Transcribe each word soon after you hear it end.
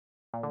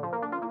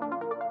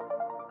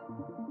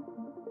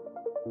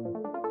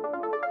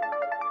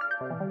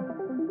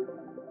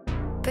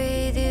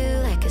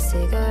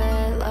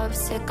cigarette,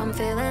 lovesick, I'm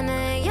feeling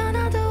it. You're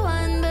not the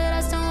one, but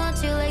I still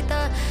want you like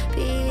the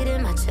beat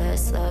in my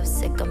chest.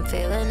 Lovesick, I'm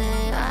feeling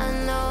it. I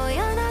know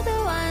you're not the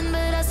one,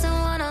 but I still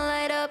wanna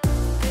light up.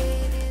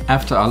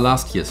 After our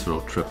last year's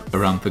road trip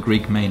around the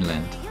Greek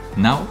mainland,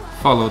 now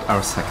followed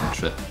our second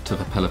trip to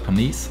the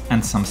Peloponnese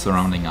and some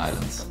surrounding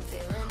islands.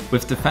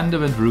 With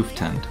Defender and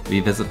Rooftent, we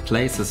visit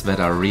places that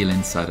are real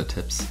insider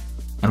tips,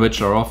 and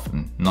which are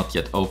often not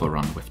yet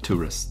overrun with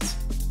tourists.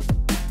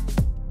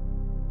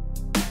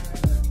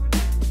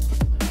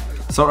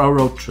 So our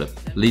road trip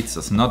leads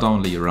us not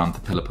only around the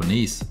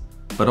Peloponnese,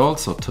 but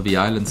also to the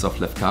islands of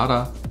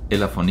Lefkada,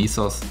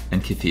 Elafonisos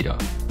and Kythira.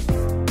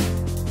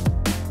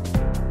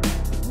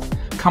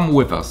 Come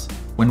with us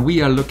when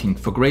we are looking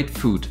for great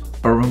food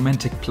or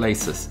romantic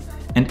places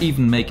and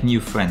even make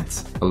new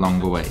friends along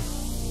the way.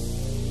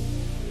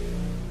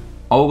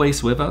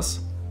 Always with us,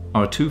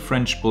 our two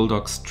French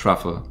bulldogs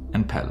Truffle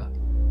and Pelle.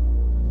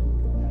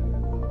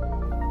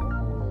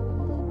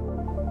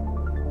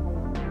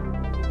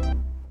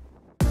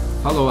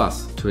 Follow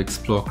us to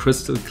explore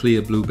crystal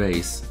clear blue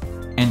bays,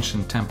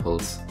 ancient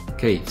temples,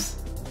 caves,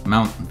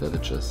 mountain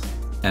villages,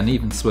 and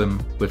even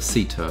swim with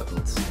sea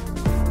turtles.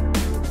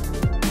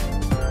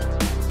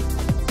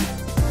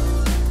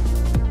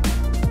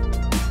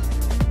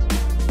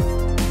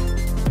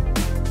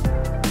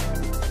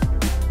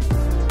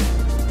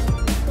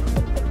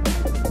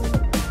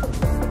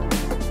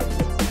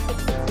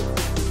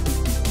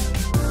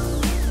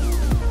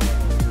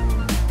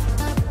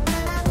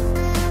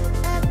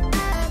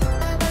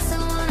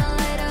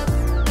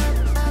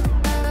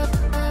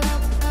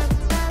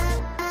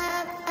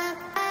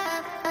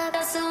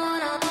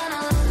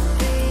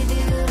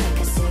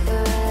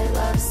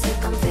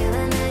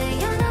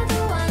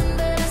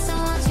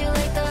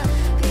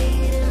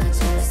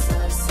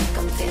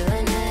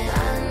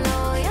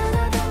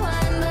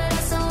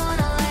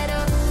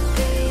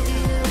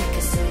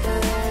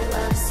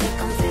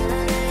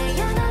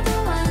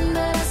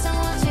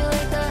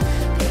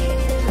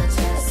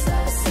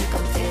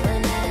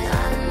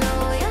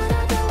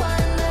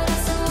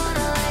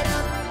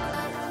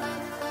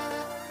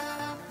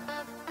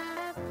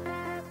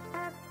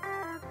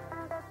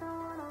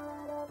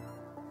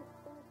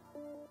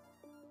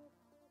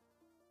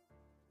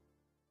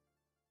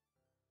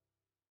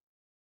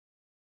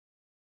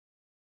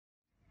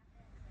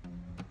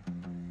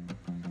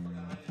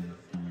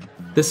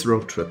 This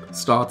road trip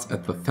starts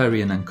at the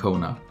ferry in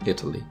Ancona,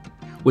 Italy,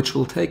 which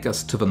will take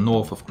us to the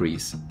north of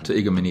Greece, to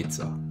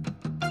Igoumenitsa.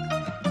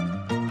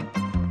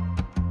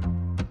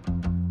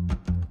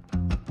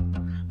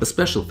 The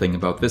special thing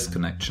about this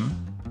connection,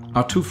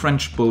 our two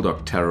French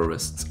bulldog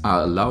terrorists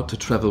are allowed to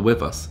travel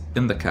with us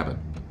in the cabin.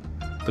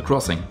 The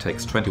crossing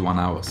takes 21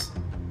 hours,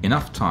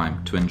 enough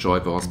time to enjoy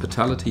the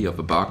hospitality of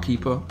a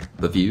barkeeper,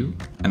 the view,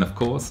 and of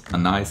course a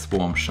nice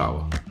warm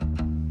shower.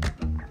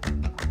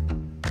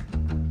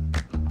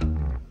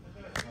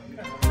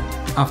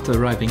 After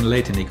arriving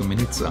late in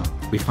Igoumenitsa,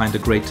 we find a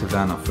great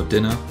taverna for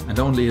dinner and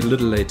only a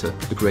little later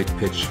a great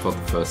pitch for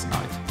the first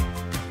night.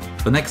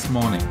 The next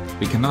morning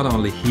we can not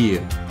only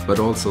hear but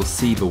also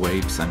see the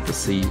waves and the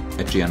sea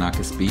at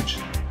Giannakis Beach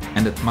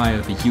and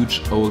admire the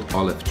huge old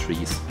olive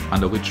trees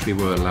under which we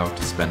were allowed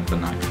to spend the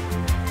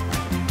night.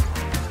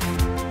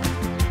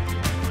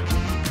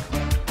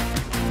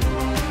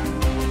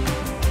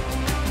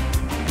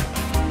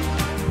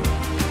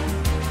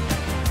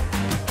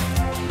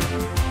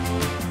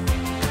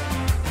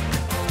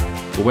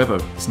 The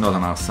weather is not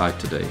on our side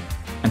today,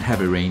 and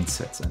heavy rain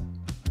sets in.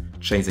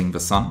 Chasing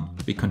the sun,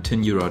 we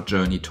continue our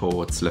journey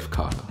towards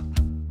Lefkada.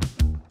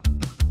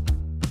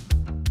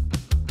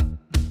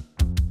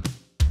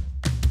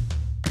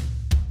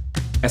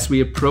 As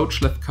we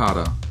approach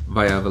Lefkada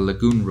via the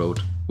lagoon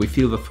road, we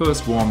feel the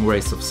first warm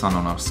rays of sun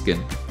on our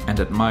skin and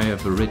admire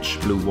the rich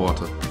blue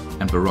water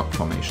and the rock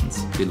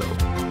formations below.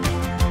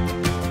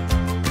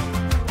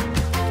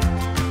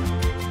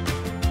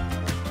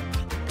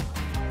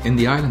 In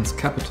the island's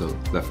capital,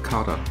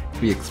 Lefkada,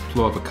 we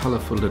explore the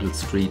colorful little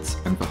streets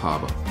and the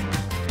harbor.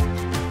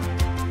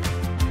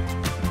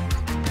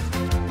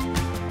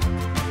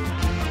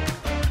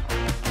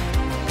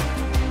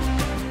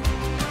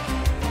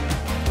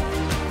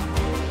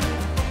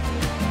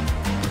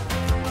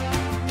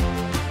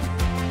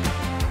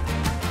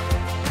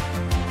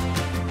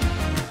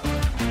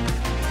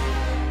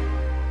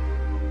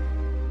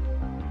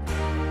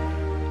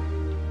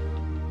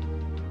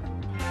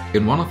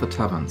 In one of the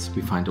taverns,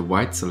 we find a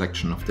wide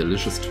selection of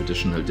delicious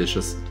traditional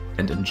dishes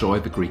and enjoy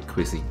the Greek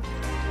cuisine.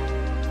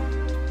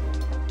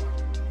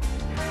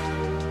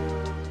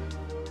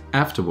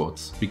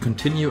 Afterwards, we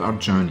continue our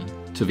journey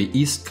to the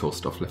east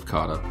coast of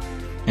Lefkada,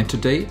 and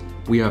today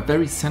we are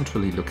very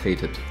centrally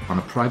located on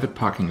a private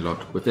parking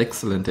lot with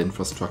excellent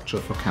infrastructure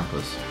for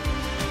campers.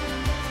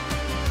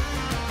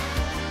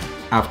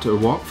 After a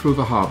walk through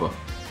the harbor,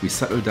 we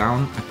settle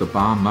down at the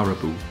bar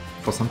Marabou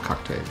for some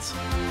cocktails.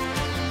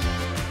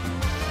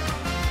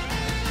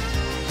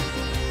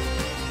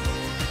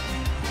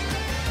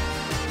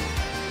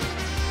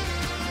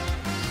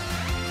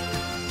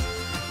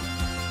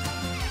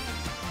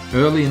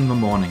 Early in the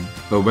morning,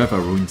 the weather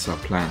ruins our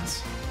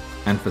plans,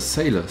 and the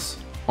sailors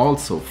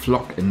also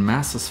flock in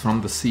masses from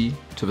the sea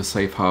to the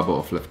safe harbor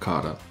of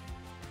Lefkada.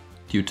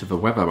 Due to the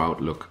weather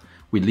outlook,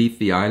 we leave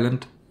the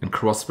island and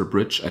cross the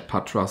bridge at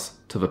Patras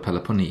to the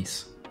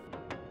Peloponnese.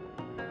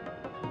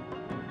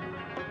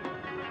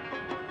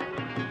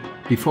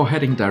 Before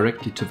heading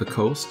directly to the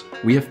coast,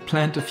 we have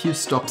planned a few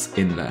stops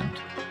inland.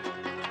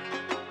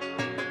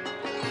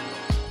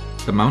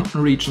 The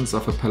mountain regions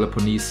of the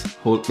Peloponnese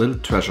hold little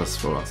treasures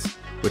for us,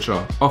 which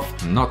are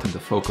often not in the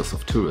focus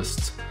of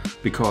tourists,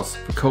 because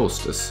the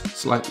coast is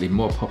slightly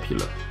more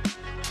popular.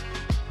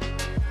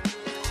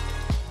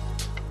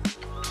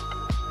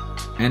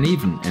 And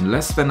even in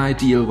less than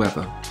ideal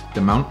weather,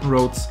 the mountain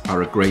roads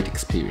are a great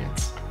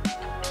experience.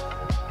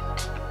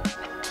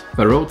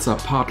 The roads are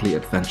partly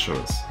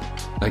adventurous.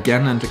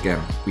 Again and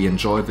again we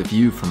enjoy the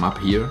view from up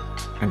here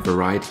and the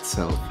ride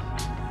itself.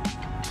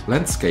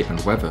 Landscape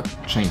and weather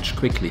change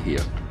quickly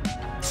here.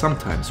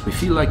 Sometimes we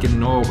feel like in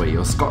Norway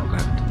or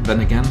Scotland,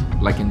 then again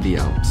like in the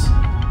Alps.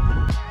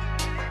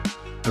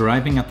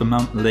 Arriving at the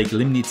mountain lake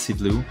Limni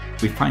Tsivlou,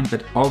 we find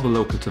that all the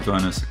local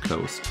tavernas are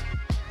closed.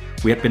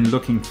 We had been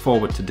looking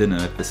forward to dinner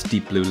at this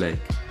deep blue lake,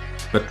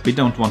 but we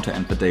don't want to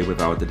end the day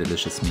without a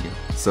delicious meal,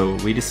 so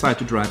we decide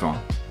to drive on.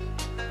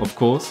 Of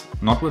course,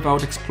 not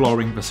without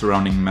exploring the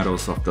surrounding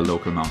meadows of the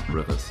local mountain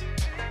rivers.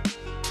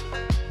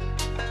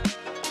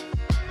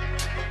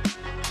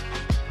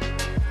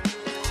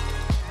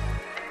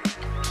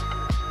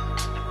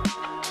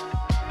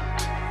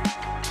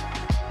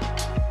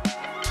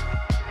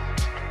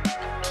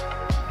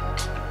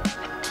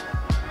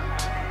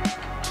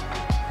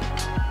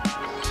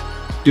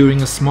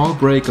 During a small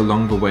break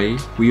along the way,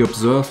 we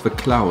observe the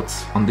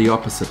clouds on the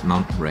opposite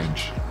mountain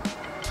range.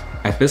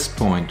 At this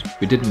point,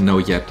 we didn't know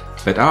yet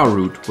that our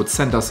route would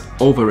send us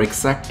over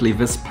exactly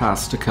this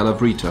pass to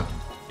Kalavrita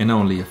in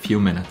only a few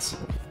minutes.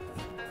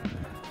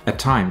 At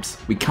times,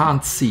 we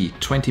can't see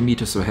 20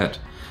 meters ahead,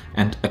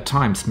 and at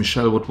times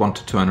Michelle would want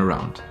to turn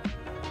around.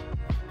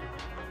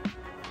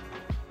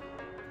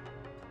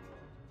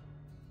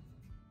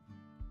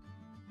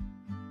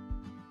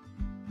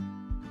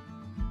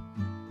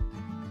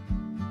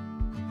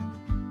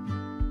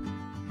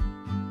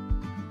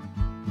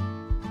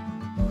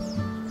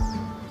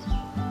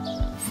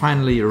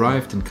 Finally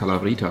arrived in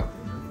Kalavrita,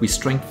 we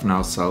strengthen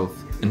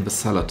ourselves in the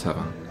Cellar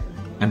Tavern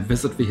and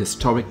visit the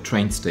historic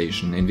train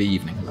station in the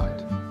evening light.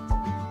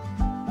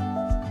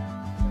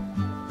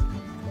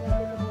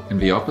 In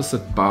the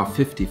opposite bar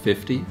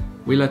 50/50,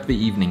 we let the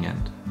evening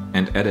end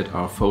and edit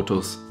our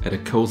photos at a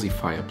cozy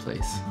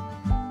fireplace.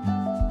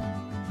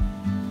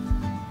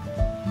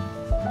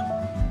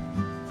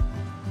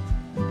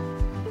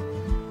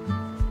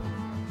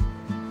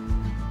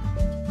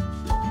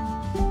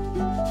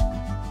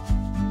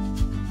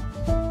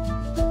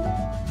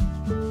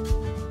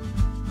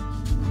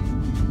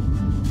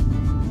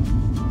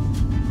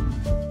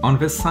 On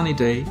this sunny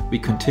day, we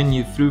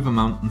continue through the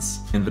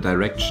mountains in the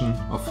direction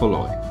of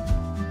Foloi.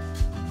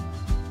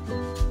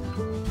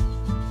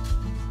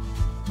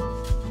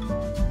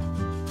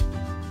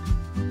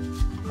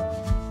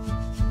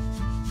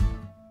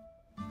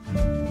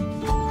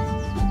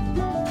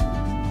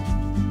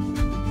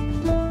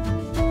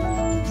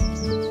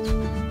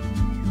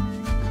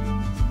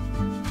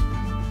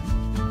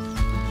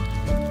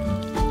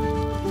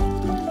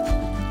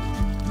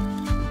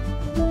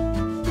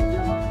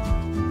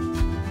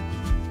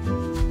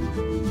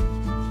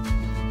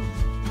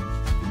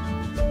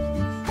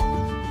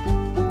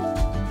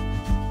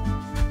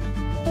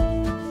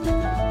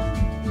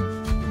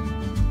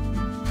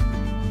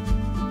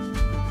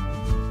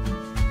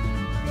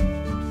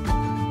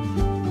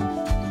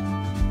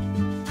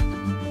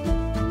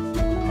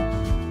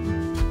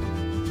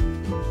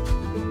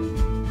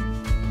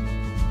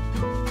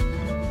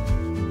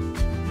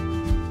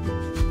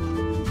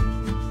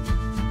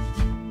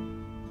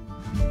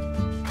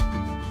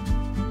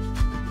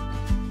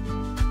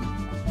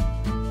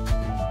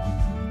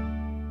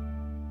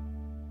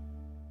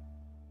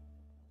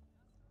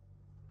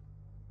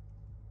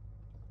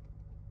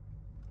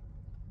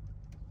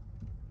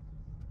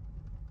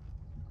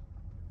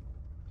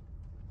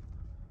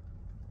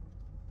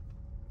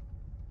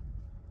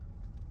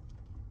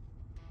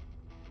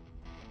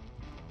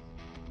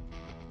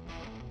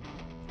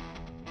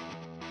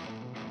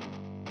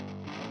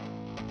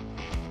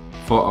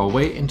 For our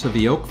way into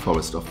the oak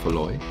forest of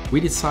Foloi, we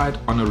decide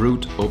on a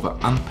route over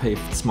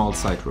unpaved small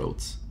side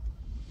roads.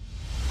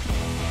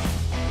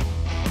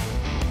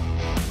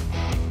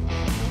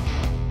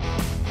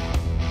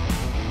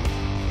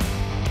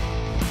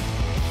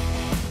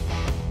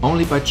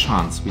 Only by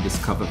chance we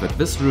discover that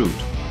this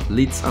route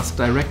leads us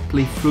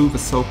directly through the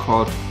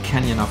so-called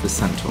Canyon of the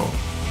Centaur.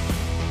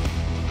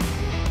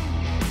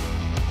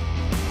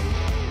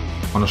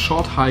 On a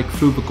short hike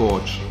through the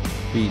gorge,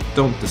 we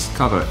don't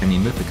discover any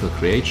mythical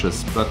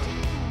creatures, but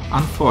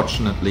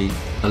unfortunately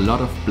a lot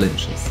of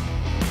blinches.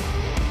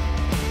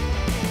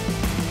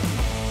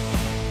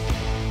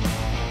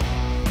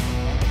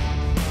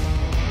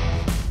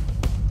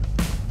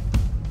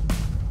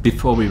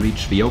 Before we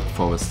reach the oak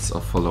forests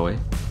of Foloi,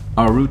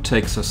 our route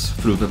takes us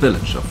through the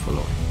village of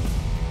Foloi.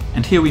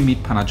 And here we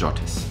meet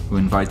Panagiotis, who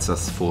invites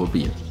us for a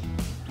beer.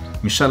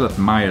 Michelle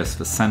admires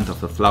the scent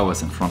of the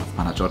flowers in front of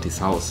Panagiotis'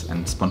 house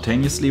and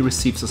spontaneously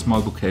receives a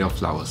small bouquet of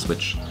flowers,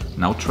 which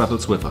now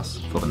travels with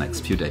us for the next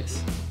few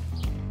days.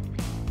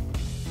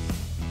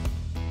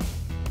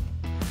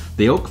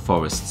 The oak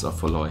forests of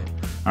Foloi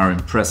are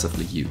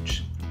impressively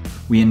huge.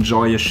 We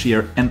enjoy a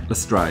sheer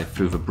endless drive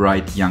through the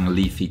bright young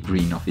leafy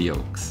green of the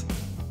oaks.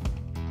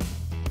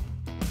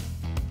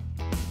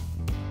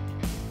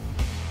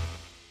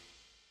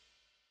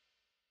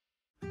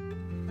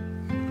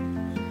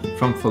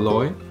 From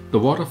Foloi, the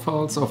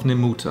waterfalls of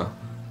Nemouta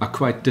are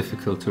quite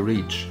difficult to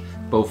reach,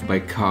 both by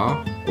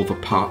car over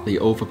partly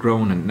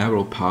overgrown and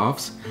narrow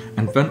paths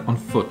and then on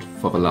foot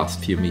for the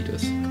last few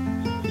meters.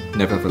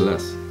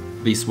 Nevertheless,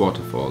 these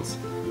waterfalls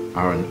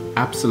are an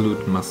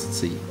absolute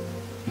must-see.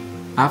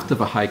 After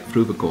the hike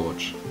through the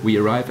gorge, we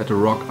arrive at a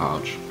rock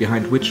arch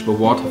behind which the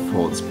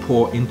waterfalls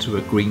pour into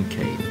a green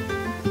cave.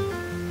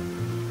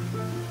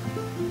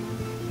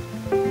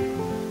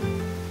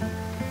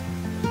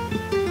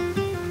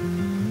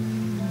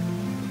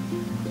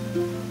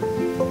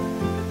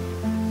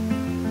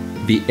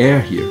 The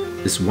air here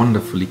is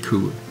wonderfully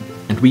cool,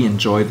 and we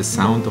enjoy the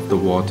sound of the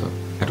water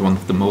at one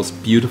of the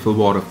most beautiful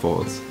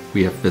waterfalls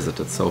we have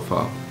visited so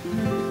far.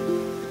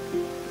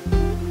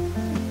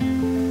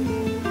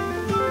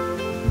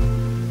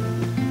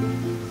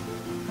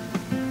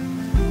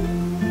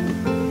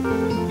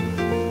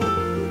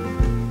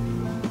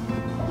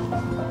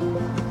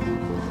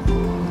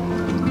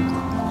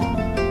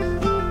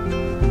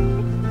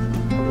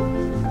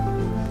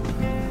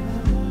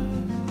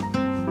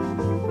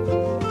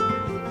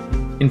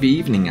 In the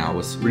evening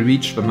hours, we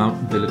reach the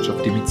mountain village of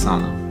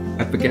Dimitsana.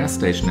 At the gas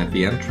station at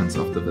the entrance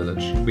of the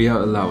village, we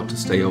are allowed to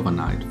stay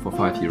overnight for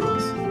 €5.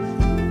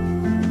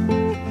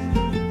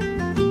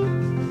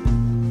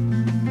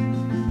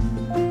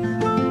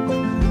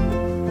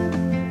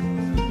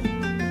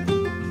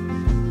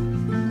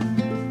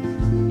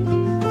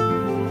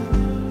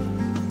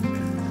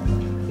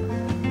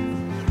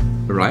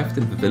 Arrived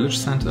in the village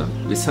center,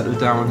 we settle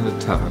down in a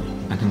tavern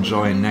and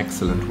enjoy an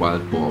excellent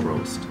wild boar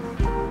roast.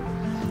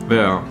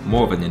 There are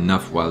more than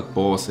enough wild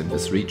boars in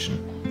this region,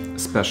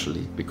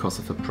 especially because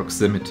of the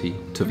proximity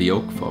to the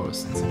oak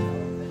forests.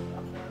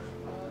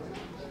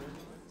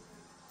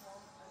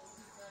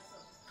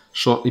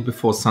 Shortly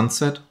before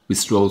sunset, we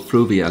stroll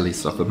through the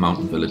alleys of the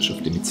mountain village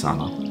of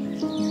Dimitsana.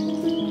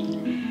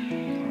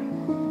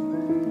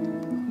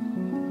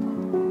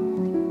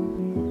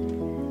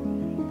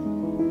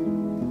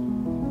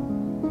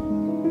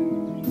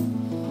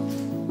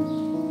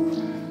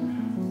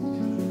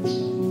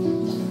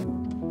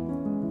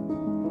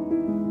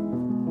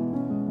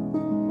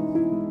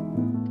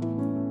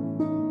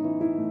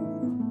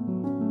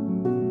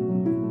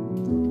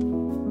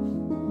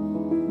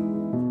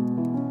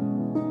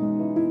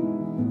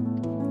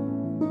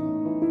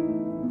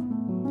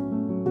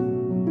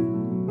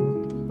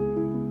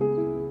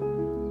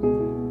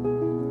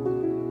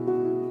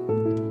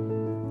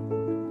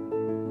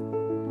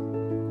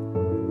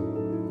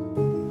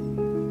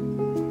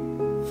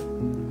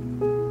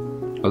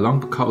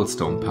 Along the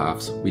cobblestone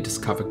paths, we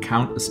discover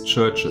countless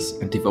churches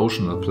and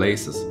devotional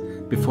places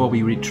before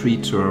we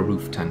retreat to our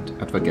roof tent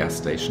at the gas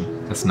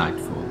station as night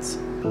falls.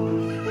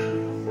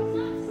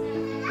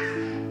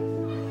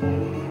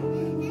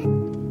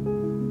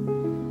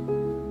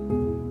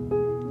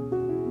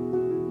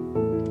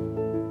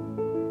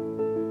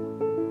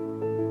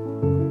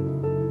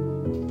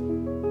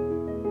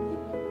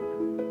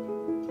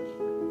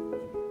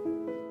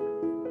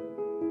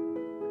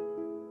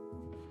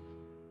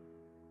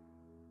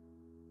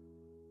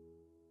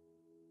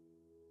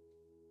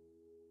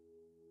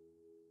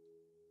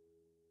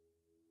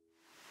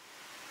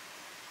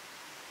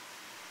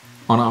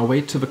 On our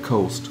way to the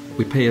coast,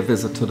 we pay a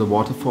visit to the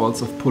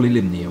waterfalls of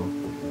Polylimnio.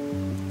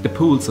 The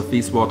pools of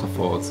these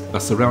waterfalls are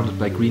surrounded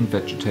by green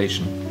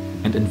vegetation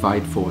and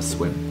invite for a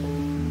swim.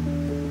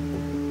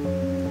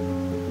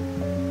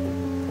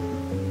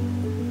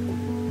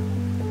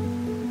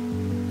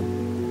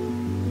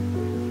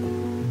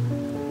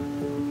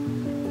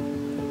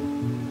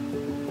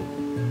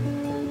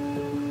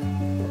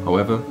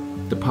 However,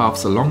 the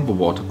paths along the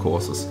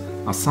watercourses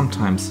are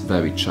sometimes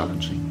very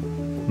challenging,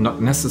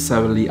 not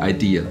necessarily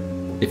ideal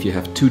if you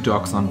have two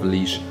dogs on the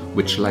leash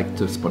which like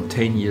to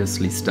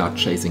spontaneously start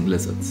chasing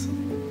lizards.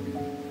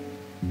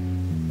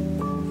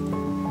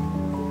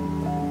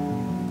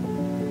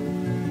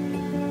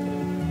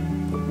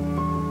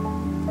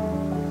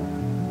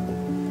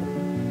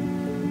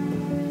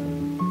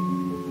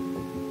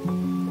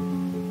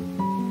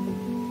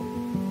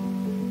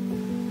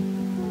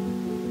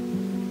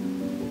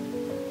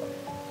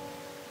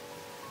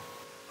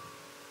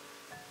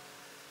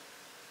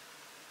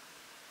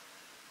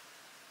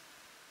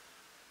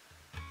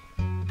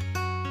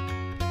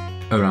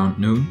 Around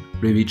noon,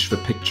 we reach the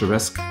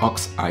picturesque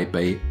Ox-Eye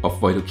Bay of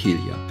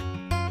Voidokilia.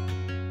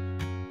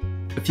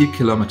 A few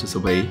kilometers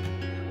away,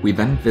 we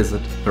then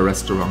visit the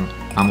restaurant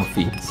Amir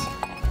Springs.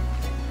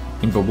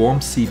 In the warm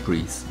sea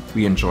breeze,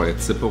 we enjoy a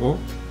tsiporo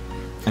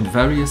and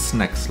various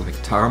snacks like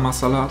tarama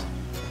salad,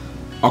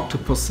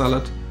 octopus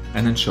salad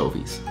and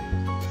anchovies.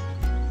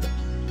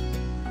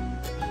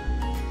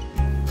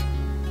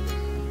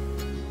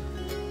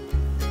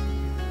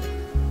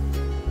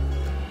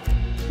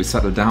 We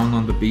settle down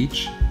on the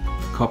beach,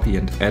 copy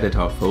and edit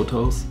our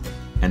photos,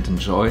 and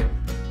enjoy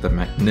the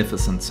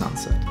magnificent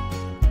sunset.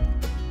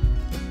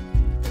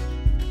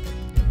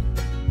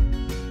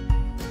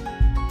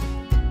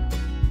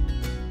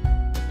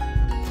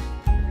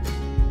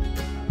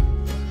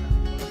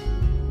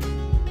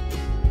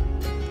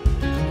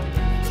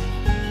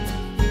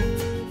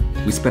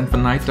 We spend the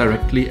night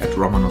directly at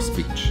Romanos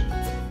Beach.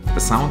 The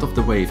sound of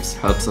the waves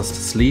helps us to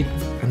sleep,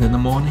 and in the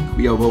morning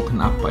we are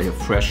woken up by a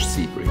fresh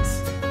sea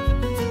breeze.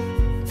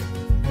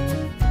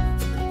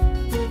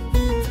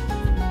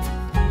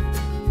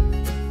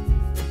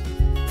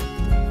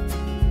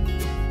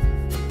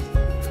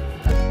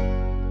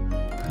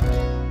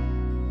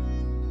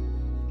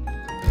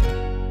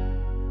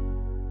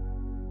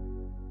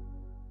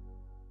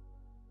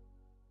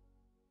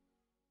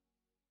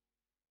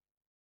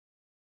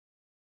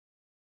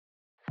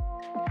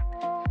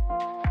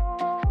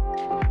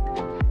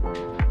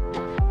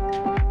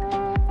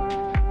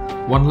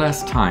 One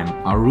last time,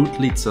 our route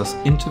leads us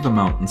into the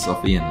mountains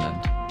of the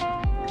inland.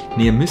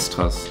 Near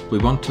Mistras, we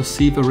want to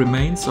see the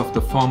remains of the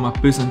former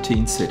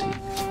Byzantine city.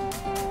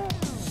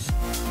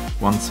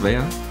 Once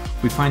there,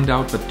 we find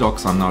out that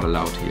dogs are not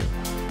allowed here.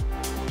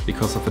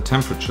 Because of the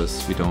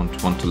temperatures, we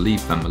don't want to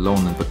leave them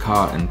alone in the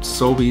car, and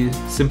so we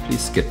simply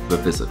skip the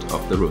visit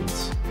of the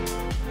ruins.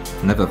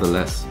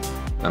 Nevertheless,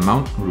 a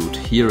mountain route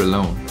here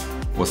alone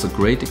was a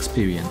great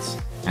experience,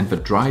 and the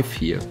drive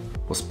here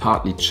was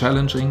partly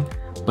challenging,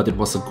 but it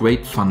was a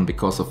great fun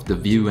because of the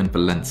view and the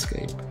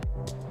landscape.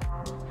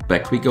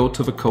 Back we go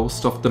to the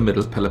coast of the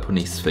middle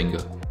Peloponnese finger,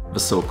 the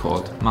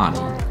so-called Mani.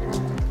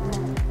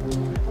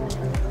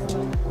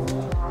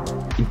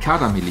 In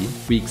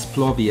Kardamili we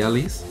explore the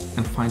alleys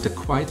and find a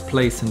quiet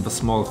place in the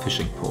small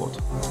fishing port.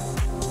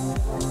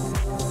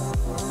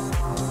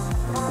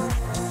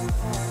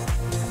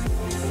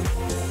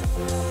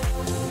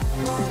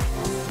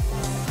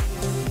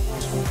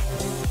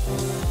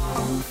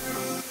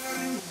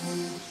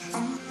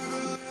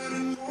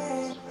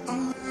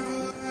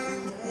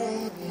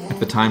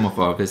 At the time of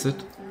our visit,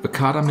 the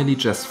Kardamili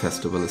Jazz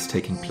Festival is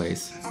taking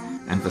place,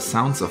 and the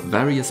sounds of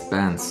various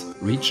bands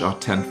reach our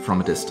tent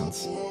from a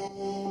distance.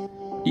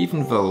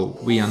 Even though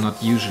we are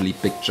not usually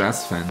big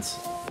jazz fans,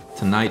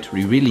 tonight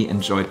we really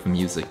enjoyed the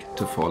music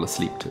to fall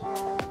asleep to.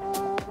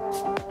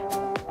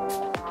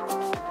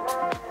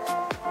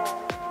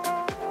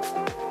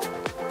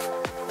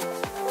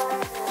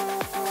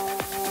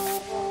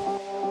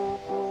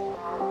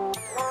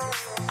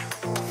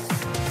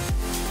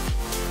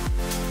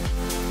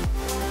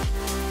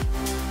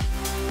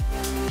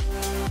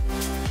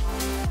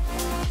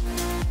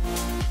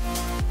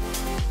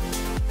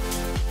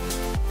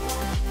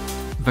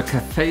 The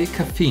Café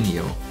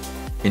Cafinio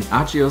in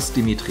Agios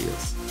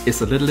Dimitrios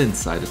is a little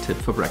insider tip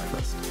for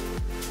breakfast.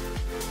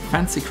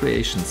 Fancy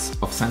creations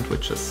of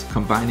sandwiches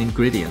combine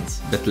ingredients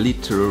that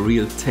lead to a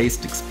real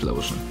taste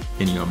explosion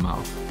in your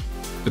mouth.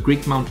 A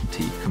Greek mountain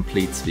tea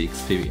completes the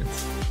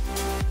experience.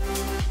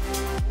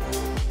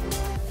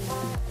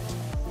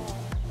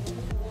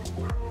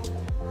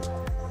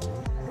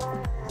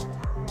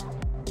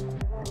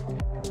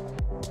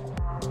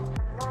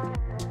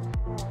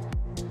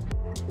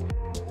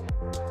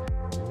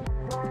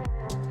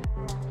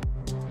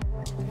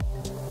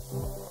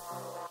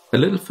 A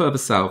little further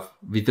south,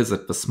 we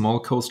visit the small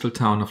coastal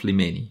town of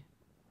Limeni.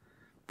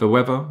 The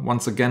weather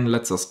once again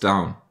lets us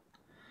down.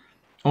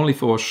 Only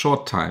for a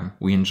short time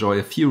we enjoy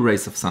a few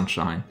rays of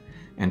sunshine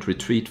and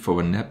retreat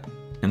for a nap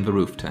in the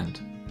roof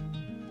tent.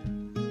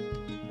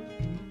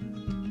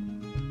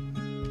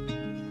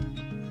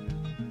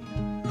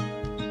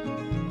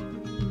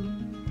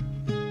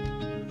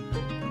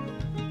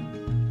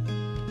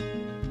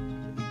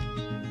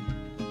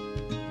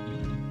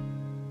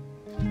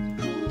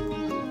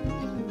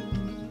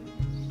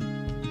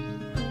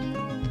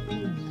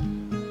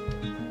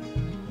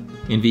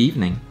 In the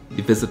evening,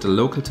 we visit a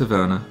local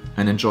taverna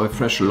and enjoy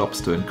fresh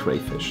lobster and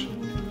crayfish.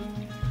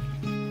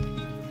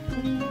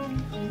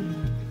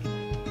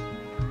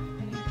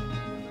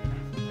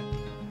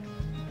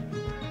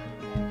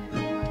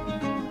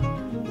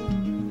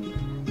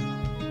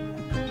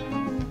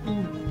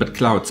 But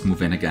clouds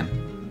move in again,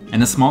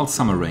 and a small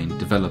summer rain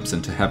develops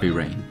into heavy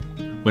rain.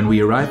 When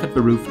we arrive at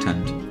the roof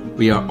tent,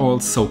 we are all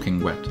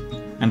soaking wet,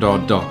 and our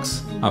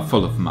dogs are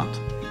full of mud.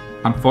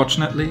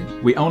 Unfortunately,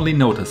 we only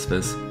notice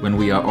this when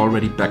we are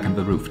already back in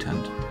the roof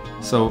tent.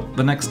 So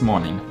the next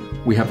morning,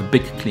 we have a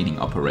big cleaning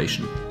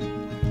operation.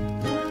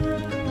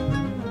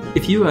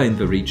 If you are in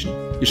the region,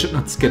 you should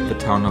not skip the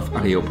town of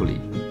Aeropoli.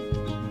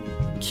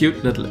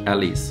 Cute little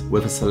alleys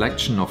with a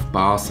selection of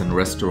bars and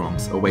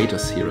restaurants await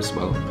us here as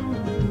well.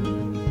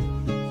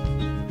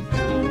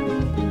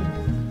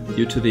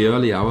 Due to the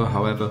early hour,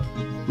 however,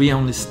 we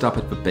only stop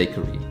at the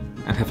bakery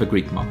and have a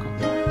Greek mocha.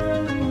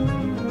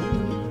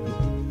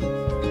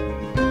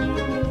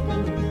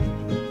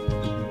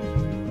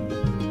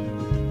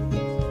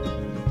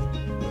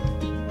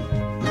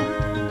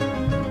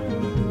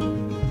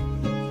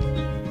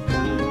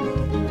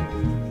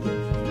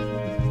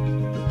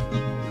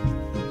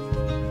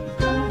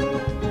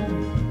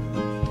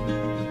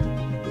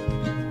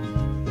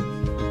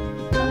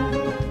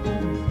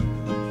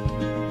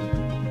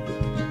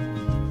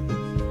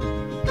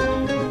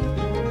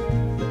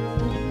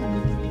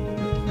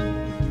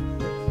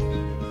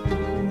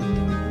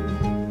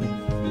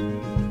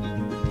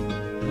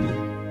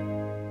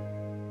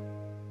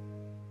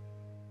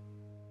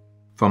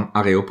 From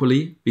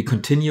Aeropoli, we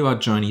continue our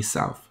journey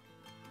south.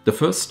 The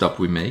first stop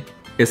we make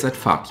is at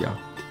Vathia,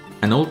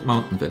 an old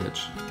mountain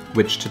village,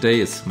 which today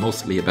is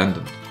mostly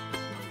abandoned.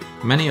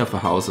 Many of the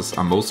houses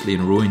are mostly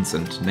in ruins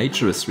and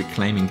nature is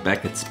reclaiming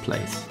back its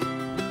place.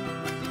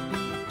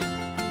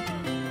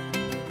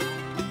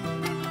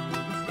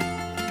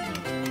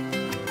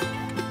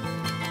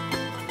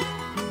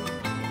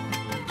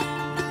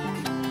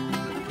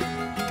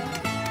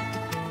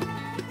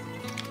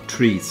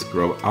 Trees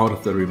grow out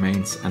of the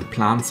remains and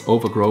plants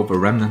overgrow the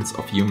remnants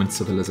of human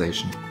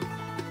civilization.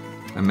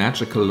 A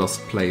magical lost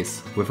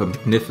place with a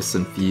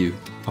magnificent view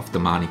of the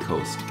Mani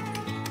coast.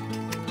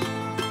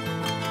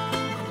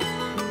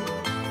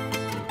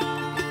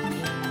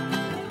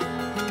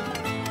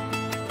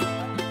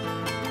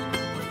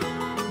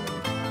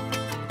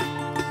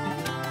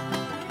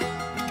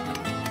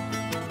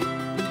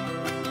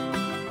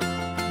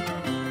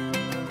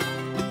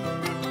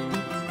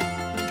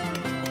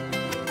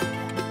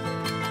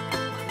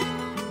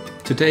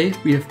 Today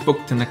we have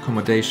booked an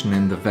accommodation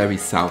in the very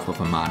south of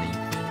Mani.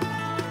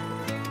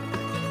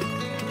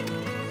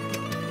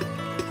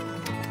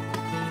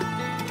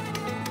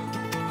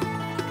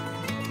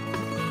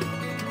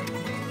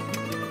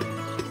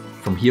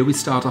 From here we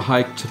start a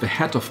hike to the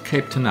head of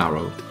Cape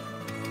Tenaro.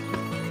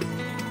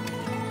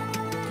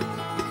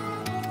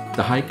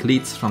 The hike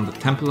leads from the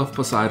Temple of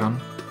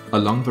Poseidon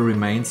along the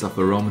remains of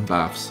the Roman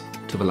baths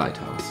to the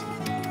lighthouse.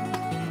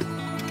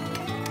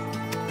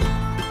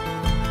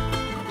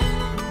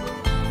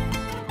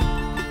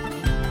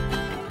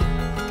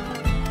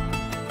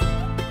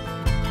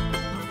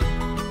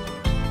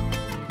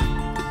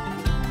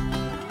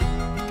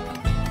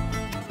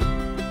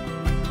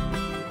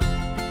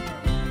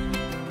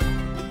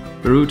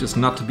 The route is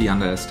not to be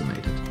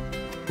underestimated,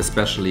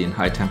 especially in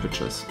high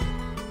temperatures.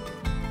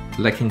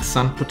 Lacking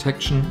sun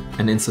protection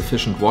and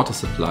insufficient water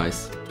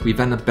supplies, we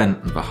then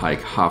abandon the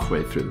hike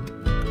halfway through.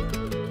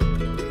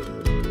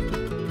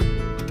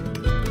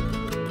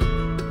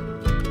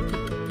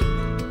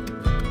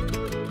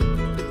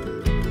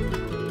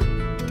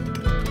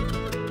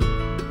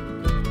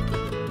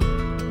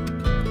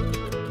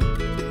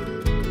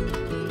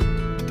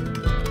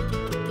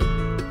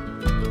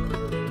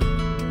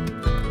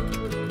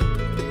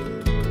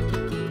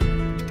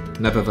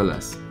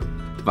 Nevertheless,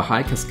 the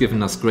hike has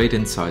given us great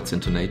insights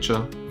into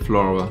nature,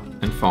 flora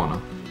and fauna,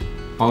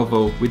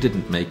 although we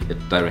didn't make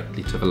it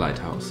directly to the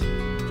lighthouse.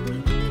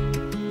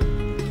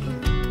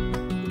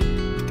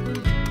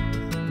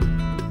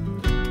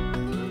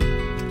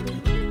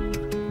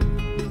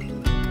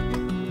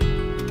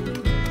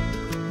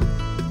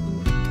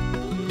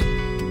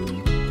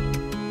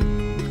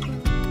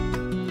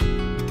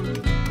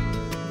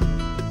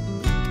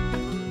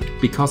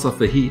 Because of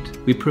the heat,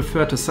 we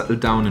prefer to settle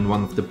down in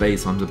one of the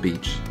bays on the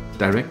beach,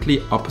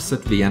 directly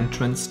opposite the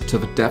entrance to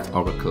the death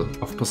oracle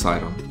of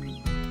Poseidon.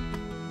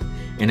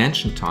 In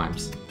ancient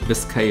times,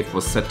 this cave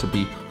was said to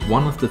be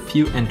one of the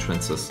few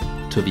entrances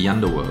to the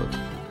underworld,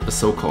 the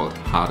so-called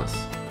Hades.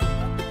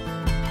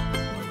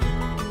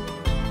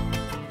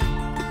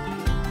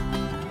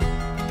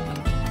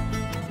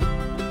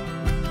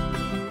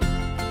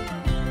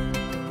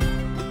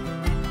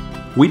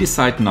 We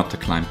decide not to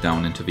climb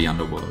down into the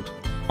underworld.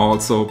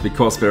 Also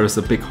because there is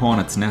a big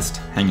hornet's nest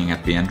hanging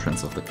at the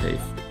entrance of the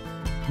cave.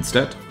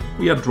 Instead,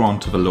 we are drawn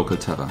to the local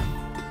tavern.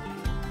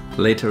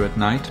 Later at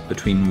night,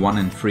 between 1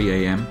 and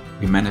 3 am,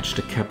 we manage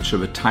to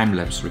capture a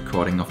time-lapse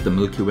recording of the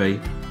Milky Way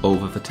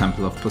over the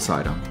Temple of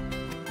Poseidon.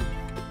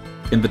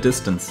 In the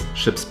distance,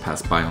 ships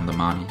pass by on the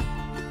Mani,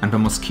 and the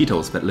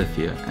mosquitoes that live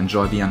here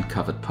enjoy the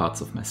uncovered parts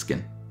of my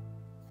skin.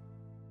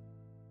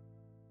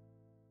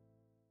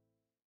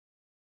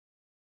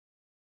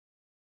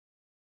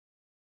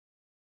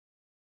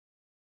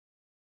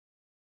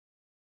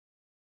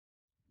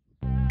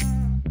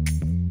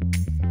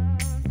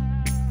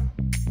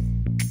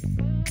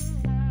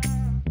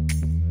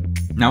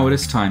 Now it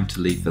is time to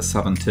leave the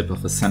southern tip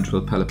of the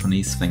central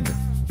Peloponnese finger.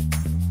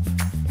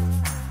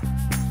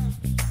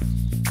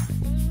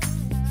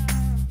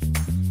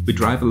 We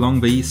drive along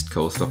the east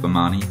coast of the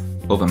Mani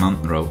over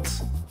mountain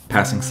roads,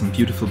 passing some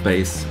beautiful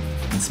bays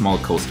and small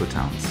coastal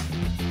towns.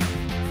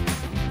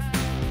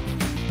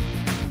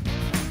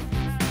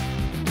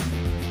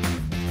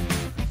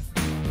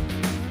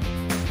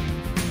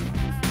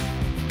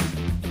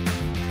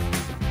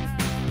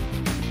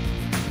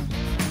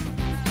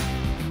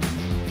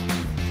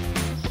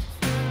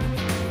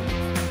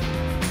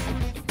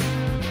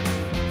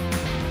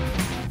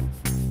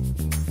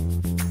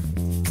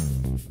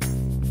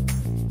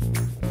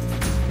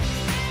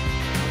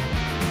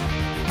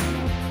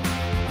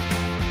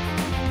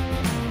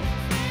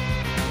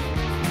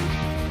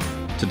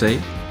 Today,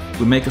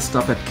 we make a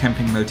stop at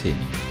Camping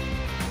Meltemi.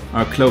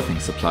 Our clothing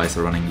supplies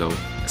are running low,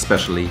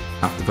 especially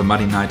after the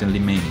muddy night in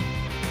Limeni,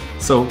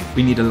 so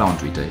we need a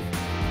laundry day.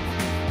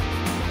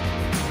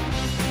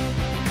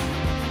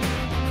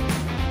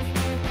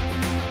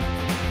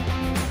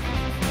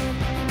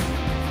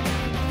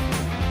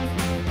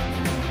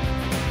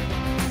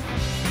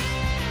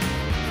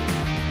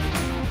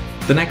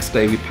 The next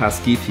day we pass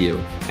Kythira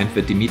and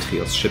the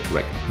Dimitrios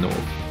shipwreck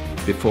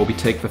north, before we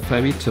take the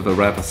ferry to the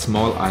rather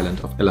small island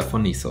of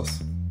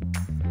Elafonisos.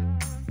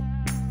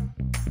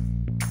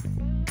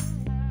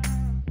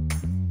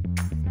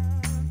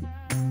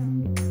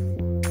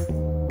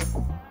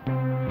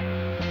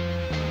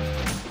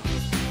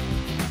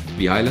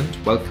 The island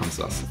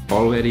welcomes us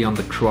already on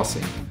the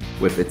crossing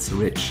with its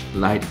rich,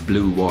 light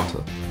blue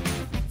water.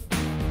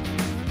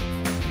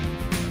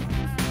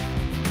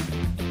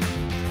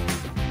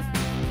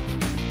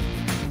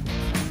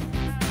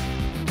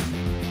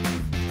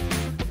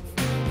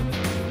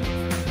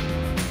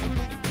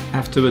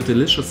 After a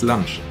delicious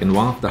lunch in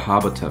one of the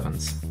harbour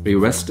taverns, we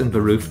rest in the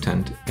roof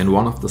tent in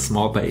one of the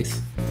small bays.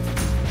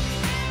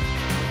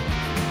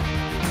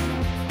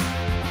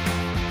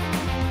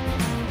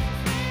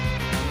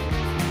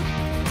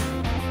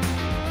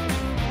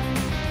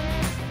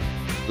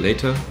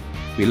 Later,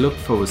 we look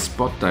for a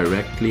spot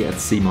directly at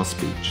Semos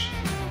Beach.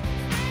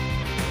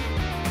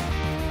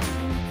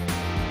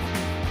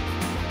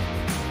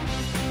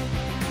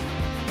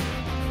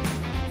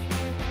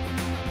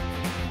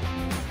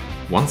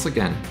 Once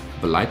again,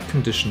 the light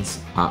conditions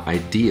are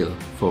ideal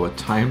for a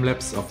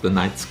time-lapse of the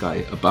night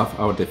sky above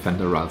our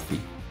Defender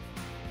Ralphie.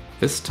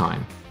 This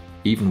time,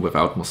 even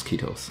without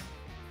mosquitoes.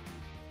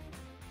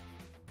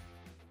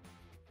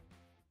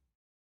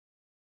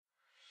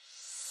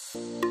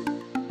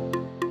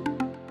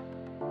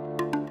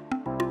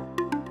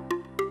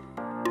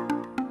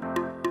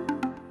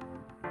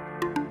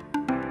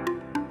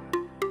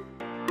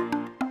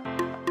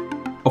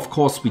 Of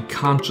course, we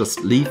can't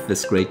just leave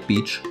this great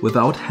beach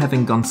without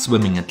having gone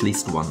swimming at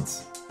least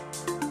once.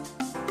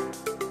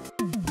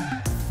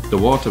 The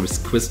water is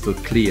crystal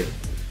clear.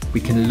 We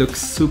can look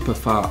super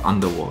far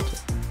underwater.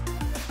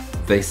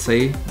 They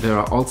say there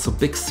are also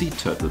big sea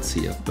turtles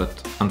here,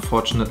 but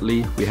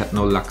unfortunately we had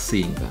no luck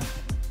seeing them.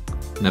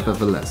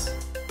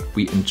 Nevertheless,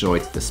 we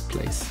enjoyed this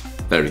place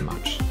very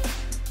much.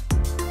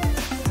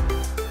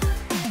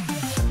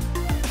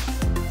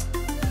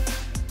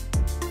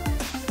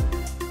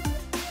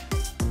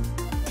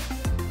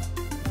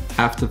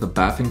 After the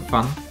bathing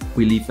fun,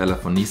 we leave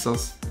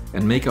Elafonisos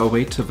and make our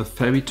way to the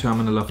ferry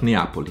terminal of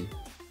Neapoli.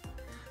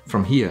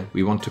 From here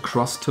we want to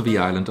cross to the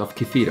island of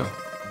Kythira,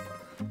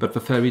 but the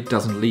ferry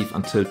doesn't leave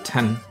until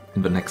 10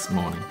 in the next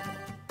morning.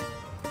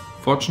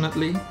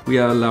 Fortunately, we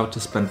are allowed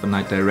to spend the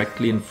night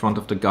directly in front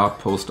of the guard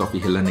post of the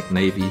Hellenic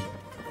Navy,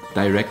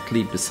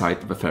 directly beside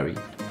the ferry.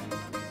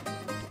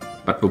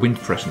 But the wind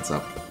freshens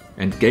up,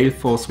 and gale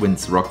force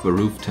winds rock the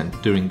roof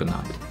tent during the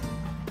night.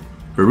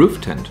 The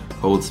roof tent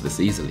holds this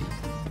easily,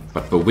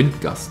 but the wind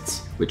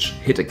gusts, which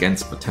hit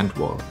against the tent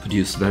wall,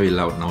 produce very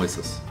loud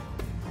noises.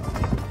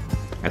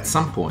 At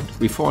some point,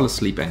 we fall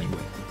asleep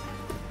anyway.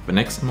 The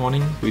next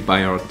morning, we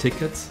buy our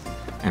tickets,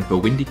 and the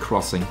windy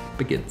crossing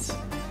begins.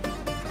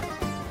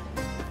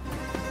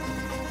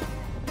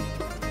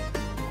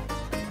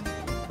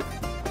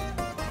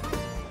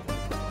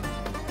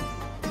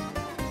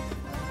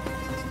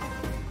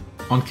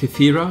 On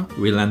Kythira,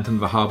 we land in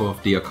the harbour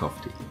of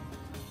Diakofti.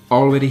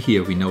 Already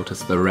here we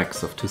notice the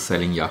wrecks of two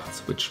sailing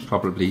yachts, which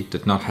probably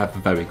did not have a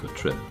very good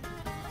trip.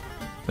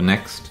 The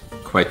next,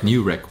 quite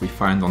new wreck we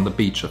find on the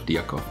beach of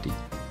Diakofti.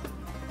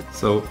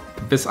 So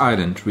this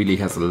island really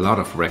has a lot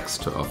of wrecks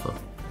to offer.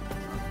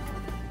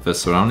 The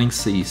surrounding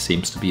sea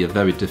seems to be a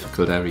very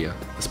difficult area,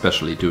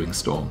 especially during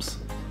storms.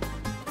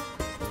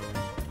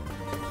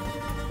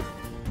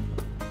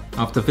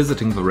 After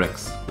visiting the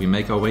wrecks, we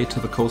make our way to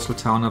the coastal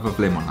town of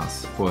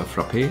Avlemonas for a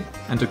frappé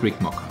and a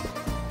Greek mocha.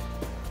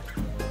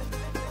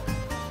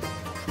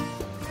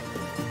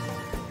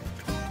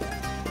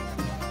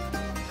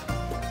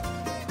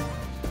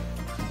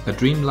 A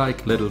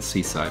dreamlike little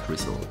seaside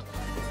resort.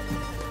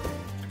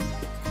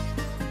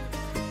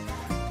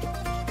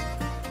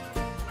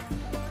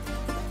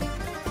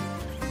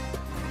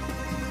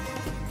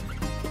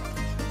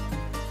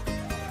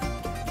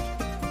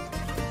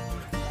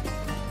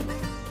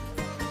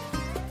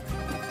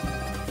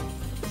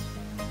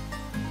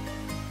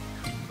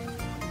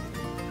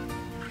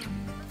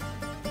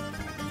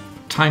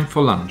 Time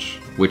for lunch,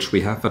 which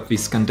we have at the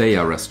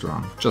Skandeia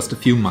restaurant, just a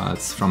few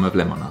miles from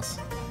Avlemonas.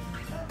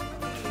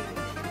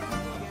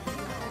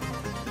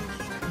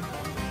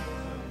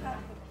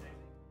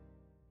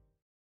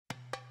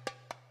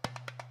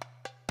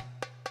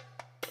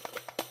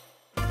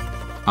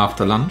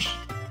 After lunch,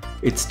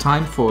 it's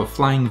time for a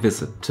flying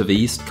visit to the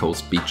east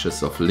coast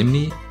beaches of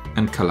Limni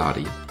and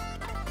Kaladi.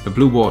 The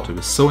blue water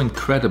is so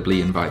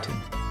incredibly inviting.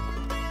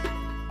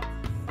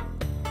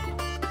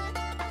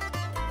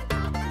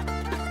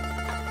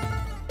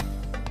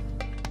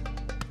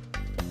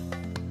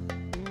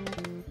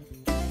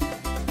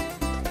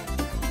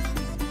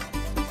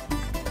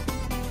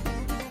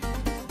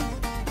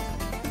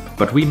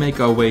 But we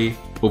make our way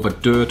over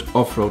dirt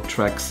off-road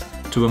tracks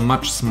to a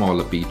much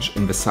smaller beach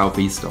in the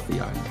southeast of the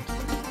island.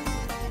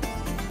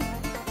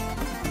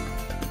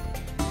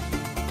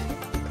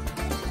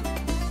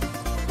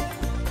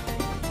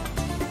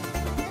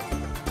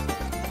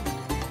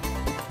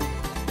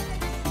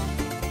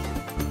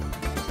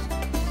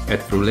 At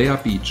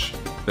Vroulea Beach,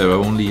 there are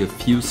only a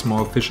few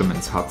small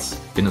fishermen's huts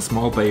in a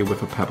small bay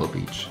with a pebble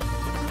beach.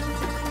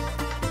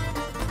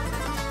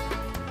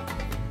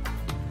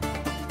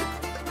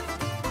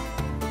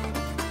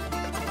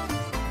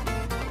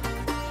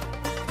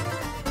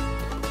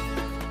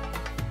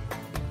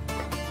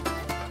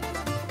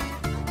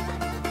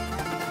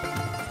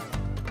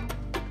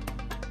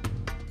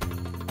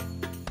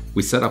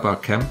 We set up our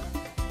camp,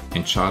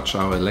 and charge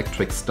our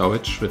electric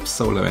storage with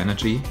solar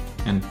energy,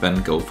 and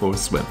then go for a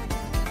swim.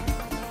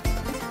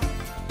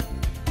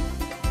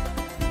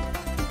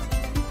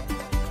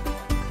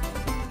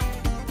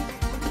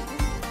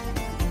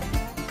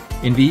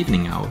 In the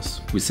evening hours,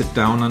 we sit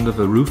down under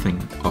the roofing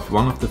of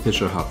one of the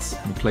fisher huts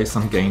and play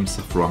some games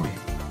of rummy.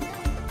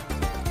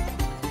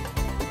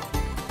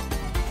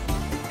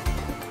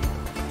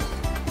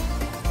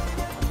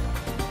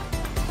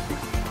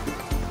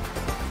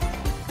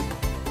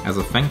 As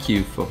a thank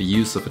you for the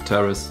use of the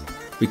terrace,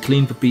 we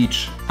clean the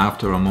beach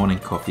after our morning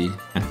coffee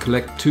and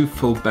collect 2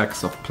 full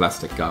bags of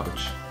plastic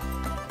garbage.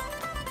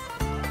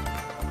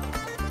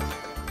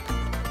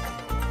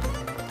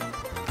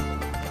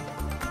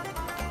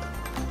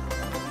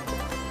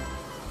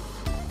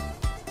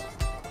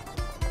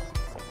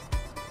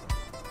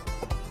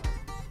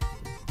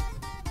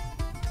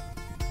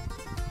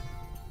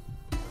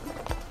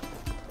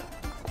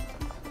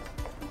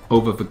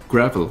 Over the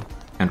gravel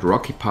and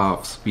rocky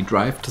paths we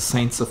drive to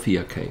Saint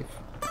Sophia Cave.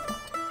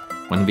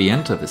 When we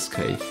enter this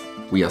cave,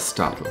 we are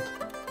startled.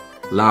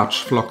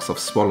 Large flocks of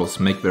swallows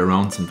make their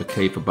rounds in the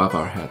cave above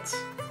our heads.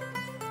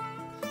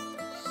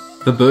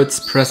 The birds'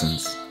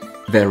 presence,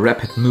 their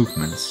rapid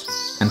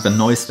movements, and the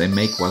noise they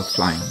make while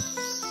flying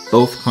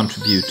both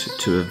contribute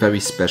to a very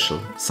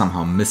special,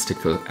 somehow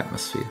mystical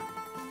atmosphere.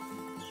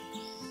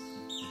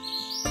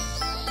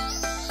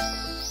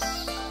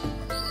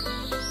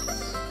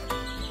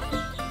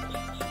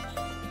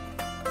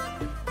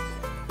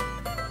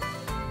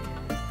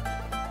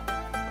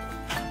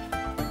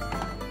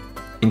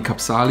 In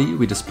Kapsali,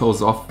 we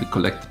dispose of the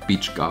collected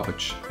beach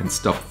garbage and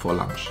stop for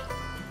lunch.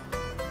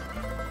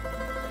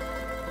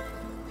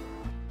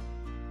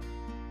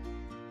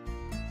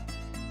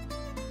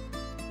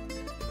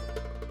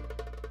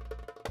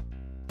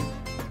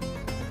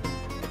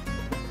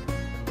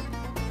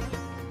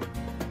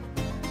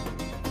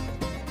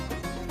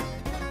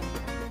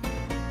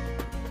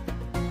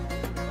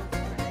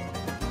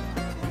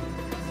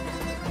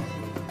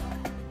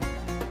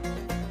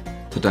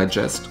 To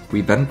digest,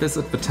 we then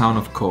visit the town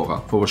of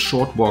Kora for a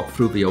short walk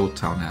through the old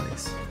town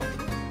alleys.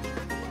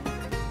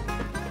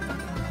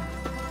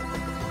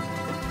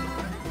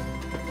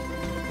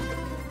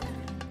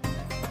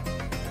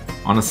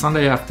 On a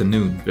Sunday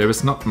afternoon, there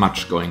is not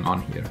much going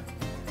on here.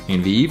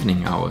 In the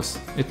evening hours,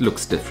 it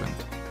looks different.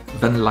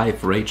 Then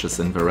life rages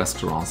in the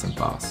restaurants and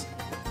bars.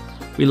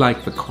 We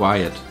like the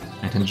quiet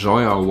and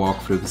enjoy our walk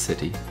through the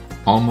city,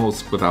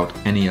 almost without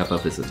any other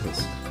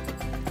visitors.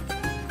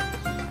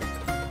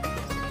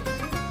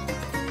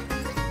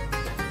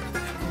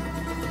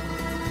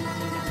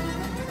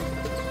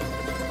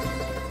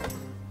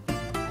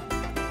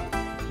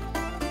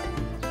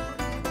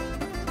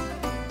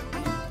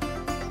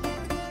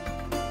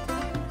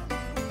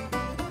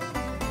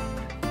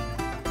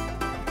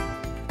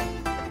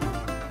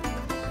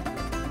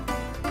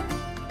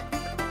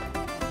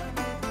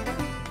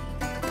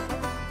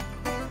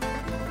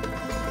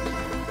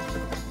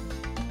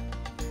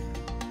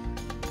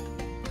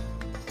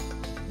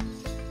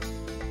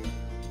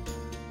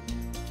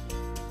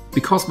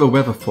 Because the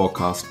weather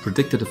forecast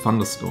predicted a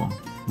thunderstorm,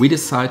 we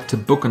decided to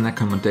book an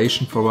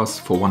accommodation for us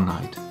for one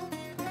night.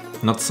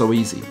 Not so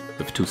easy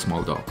with 2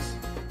 small dogs.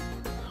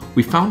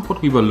 We found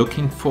what we were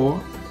looking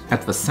for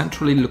at the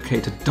centrally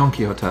located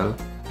donkey hotel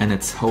and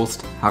its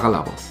host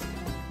Haralabos.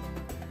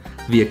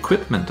 The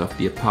equipment of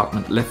the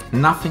apartment left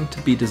nothing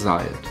to be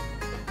desired.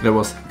 There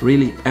was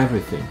really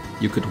everything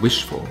you could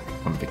wish for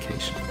on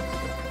vacation.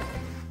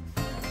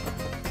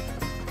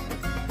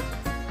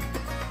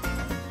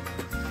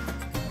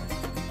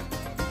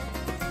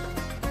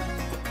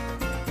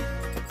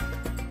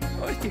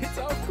 Geht's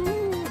auch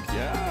gut,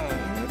 ja,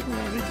 hatten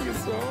wir ein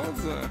richtiges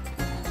Zuhause.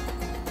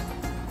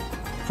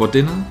 For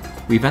dinner,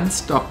 we then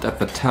stopped at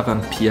the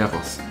Tavern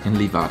Pieros in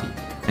Livadi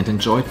and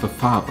enjoyed the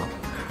fava,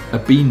 a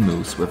bean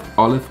mousse with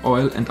olive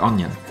oil and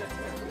onion,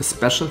 a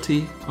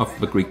specialty of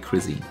the Greek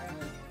cuisine.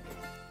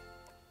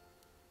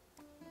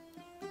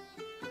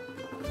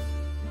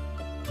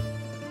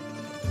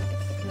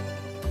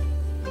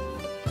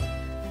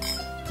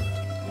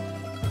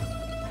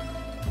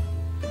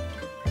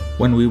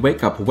 When we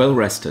wake up well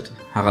rested,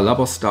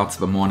 Haralabos starts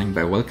the morning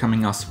by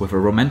welcoming us with a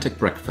romantic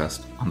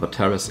breakfast on the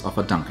terrace of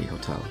a donkey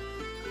hotel.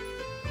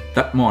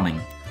 That morning,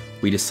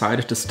 we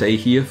decided to stay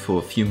here for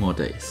a few more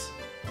days.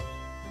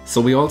 So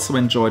we also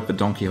enjoyed the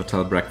donkey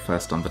hotel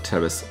breakfast on the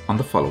terrace on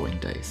the following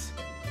days.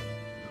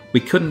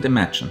 We couldn't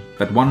imagine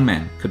that one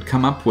man could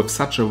come up with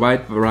such a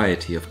wide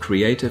variety of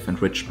creative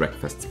and rich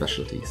breakfast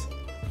specialties.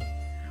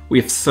 We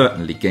have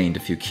certainly gained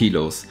a few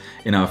kilos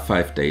in our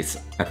 5 days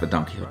at the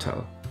donkey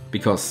hotel,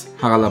 because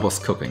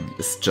Haralabos cooking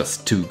is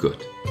just too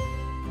good.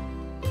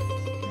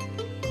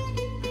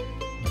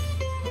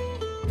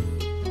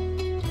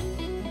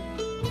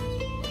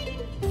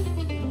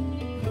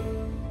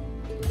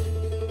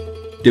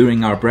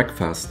 During our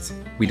breakfasts,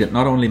 we did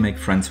not only make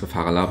friends with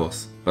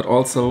Haralabos, but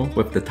also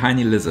with the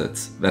tiny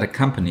lizards that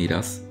accompanied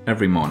us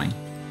every morning.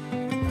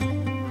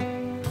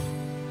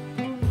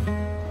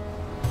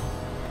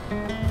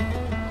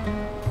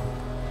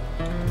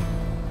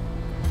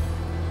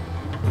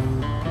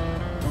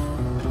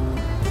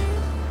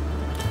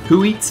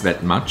 Who eats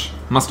that much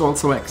must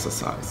also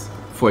exercise.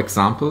 For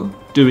example,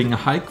 during a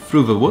hike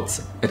through the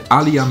woods at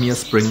Amir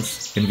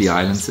Springs in the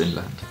island's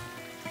inland.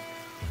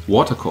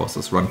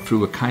 Watercourses run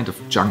through a kind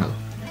of jungle.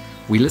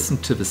 We listen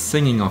to the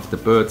singing of the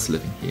birds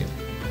living here.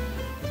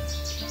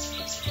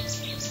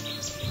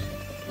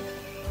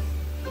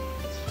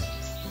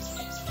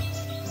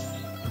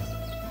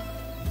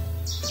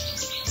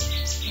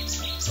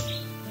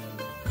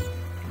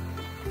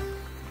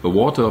 The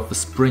water of the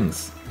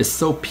springs is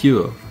so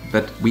pure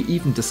that we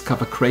even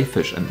discover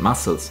crayfish and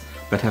mussels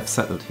that have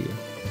settled here.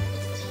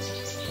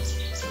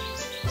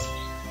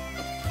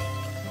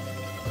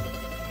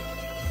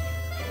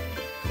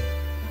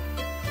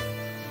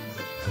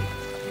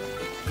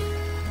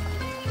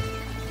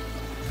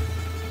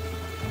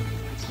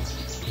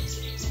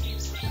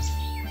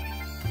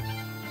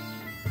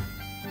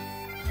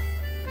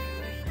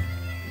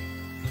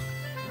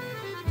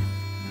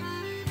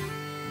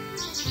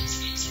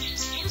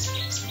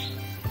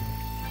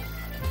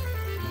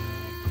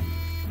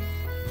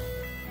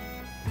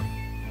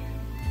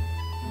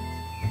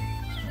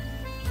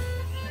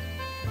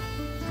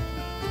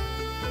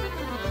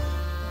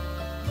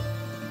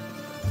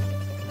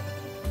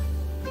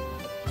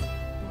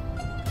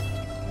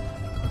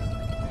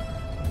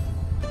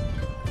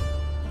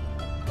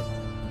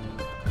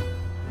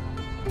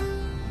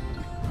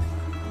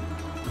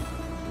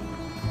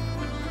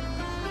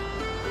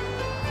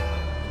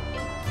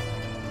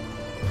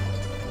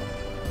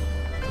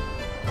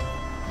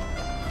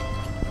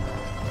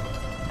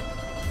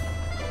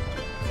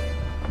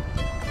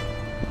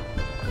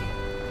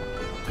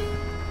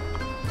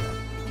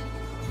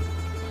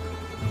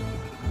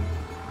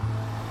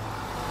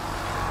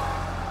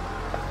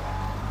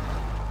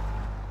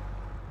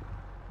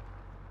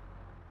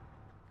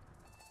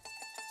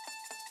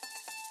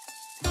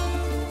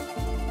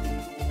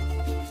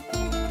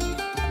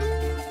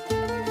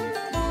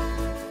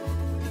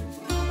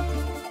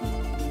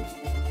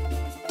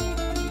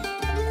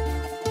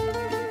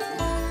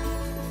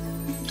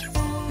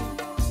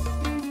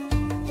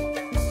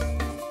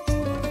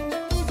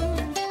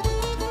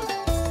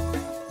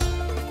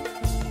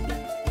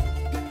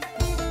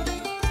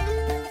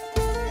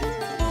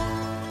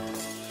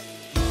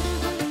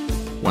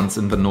 Once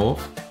in the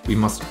north, we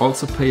must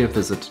also pay a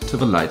visit to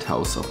the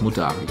lighthouse of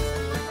Moudari.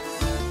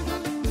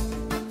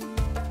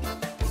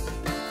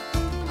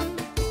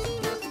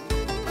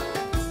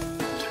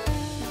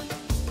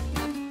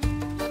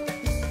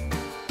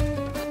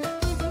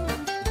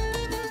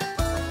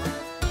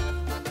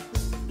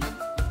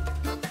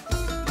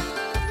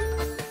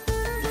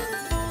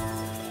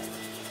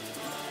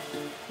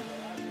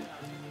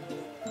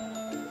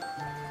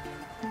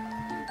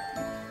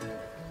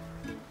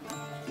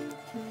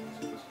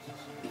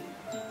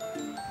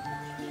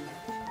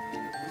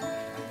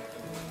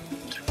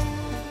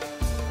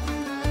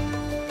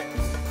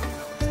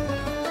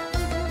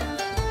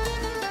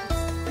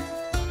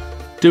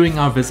 During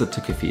our visit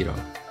to Kythira,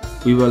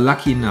 we were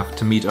lucky enough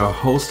to meet our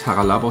host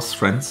Haralabos'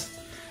 friends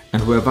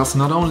and were thus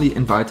not only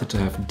invited to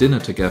have dinner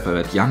together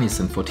at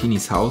Yannis and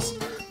Fotini's house,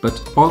 but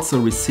also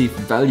received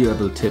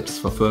valuable tips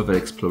for further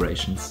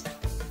explorations.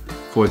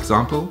 For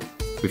example,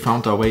 we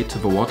found our way to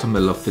the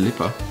watermill of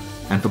Philippa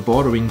and the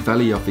bordering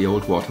valley of the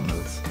old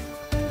watermills.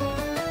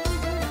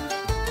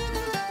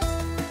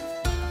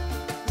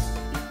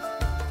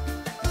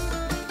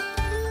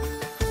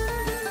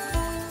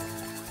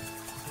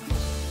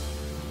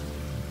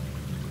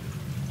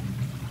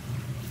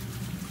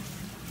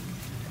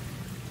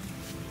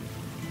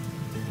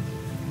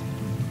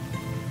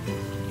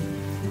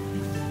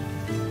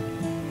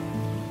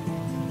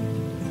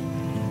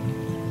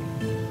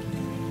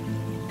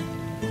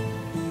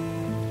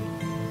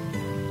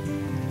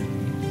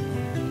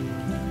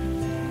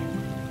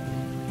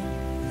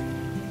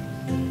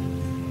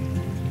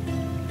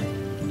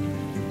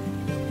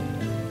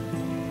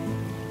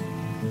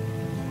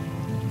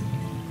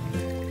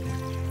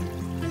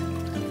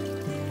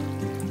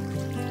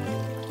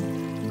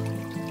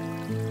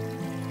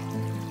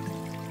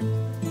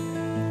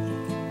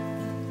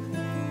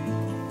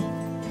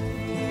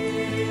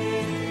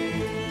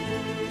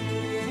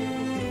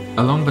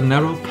 Along the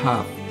narrow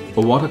path,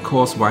 a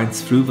watercourse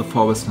winds through the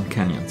forest and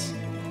canyons.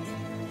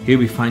 Here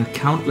we find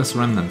countless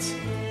remnants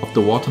of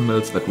the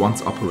watermills that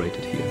once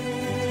operated here.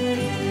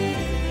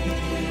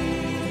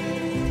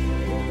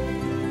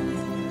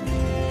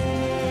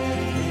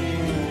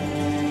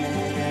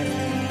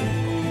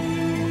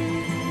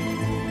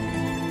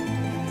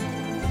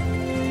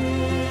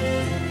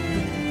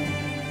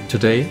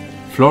 Today,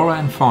 flora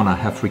and fauna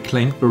have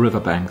reclaimed the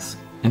riverbanks,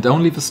 and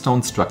only the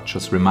stone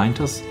structures remind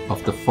us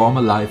of the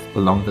former life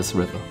along this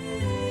river.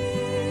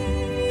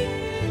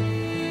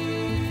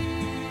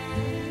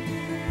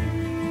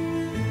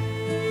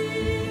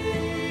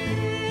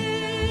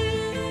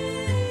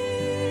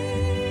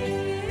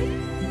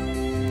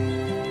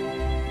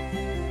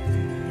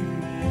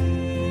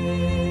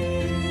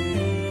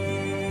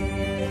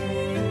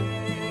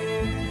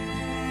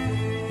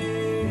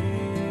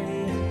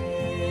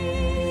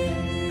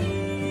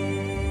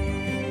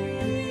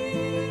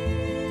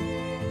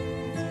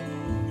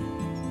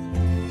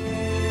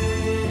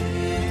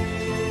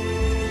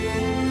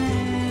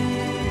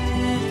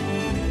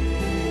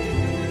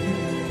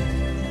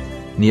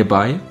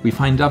 Nearby, we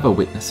find other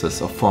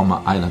witnesses of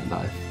former island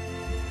life.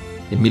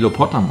 In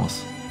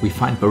Melopotamos, we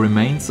find the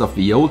remains of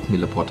the old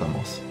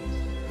Melopotamos.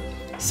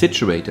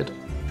 Situated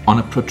on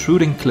a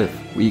protruding cliff,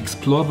 we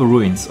explore the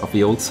ruins of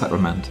the old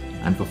settlement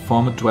and the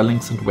former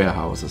dwellings and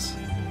warehouses.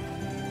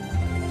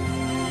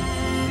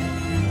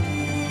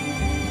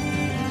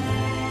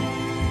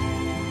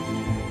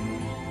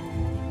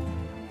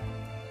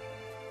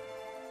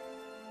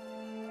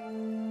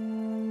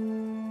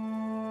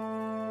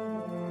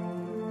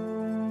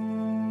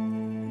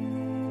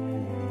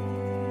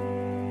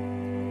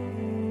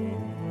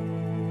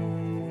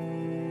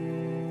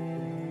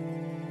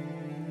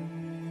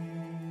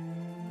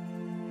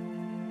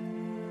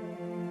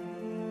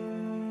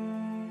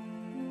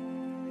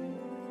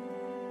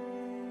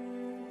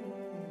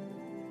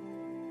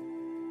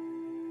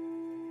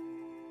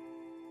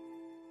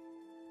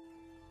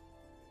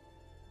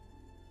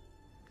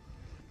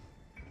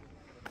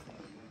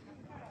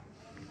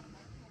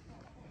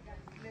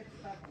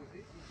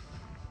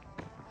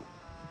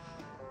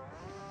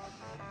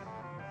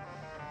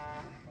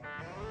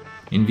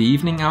 In the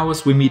evening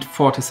hours we meet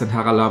Fortis and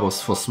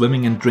Haralabos for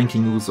swimming and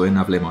drinking ouzo in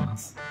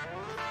Avlemonas.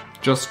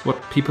 Just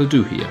what people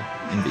do here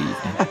in the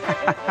evening.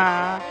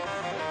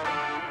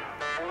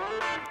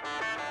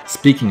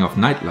 Speaking of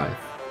nightlife,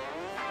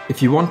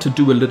 if you want to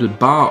do a little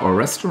bar or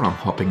restaurant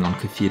hopping on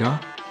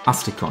Kythira,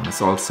 Astikon is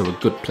also a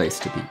good place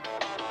to be.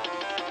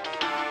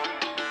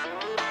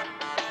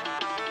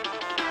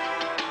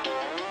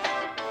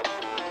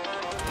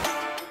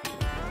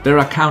 There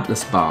are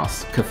countless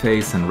bars,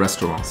 cafes and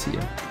restaurants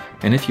here.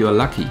 And if you are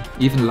lucky,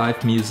 even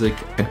live music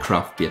and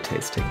craft beer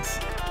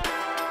tastings.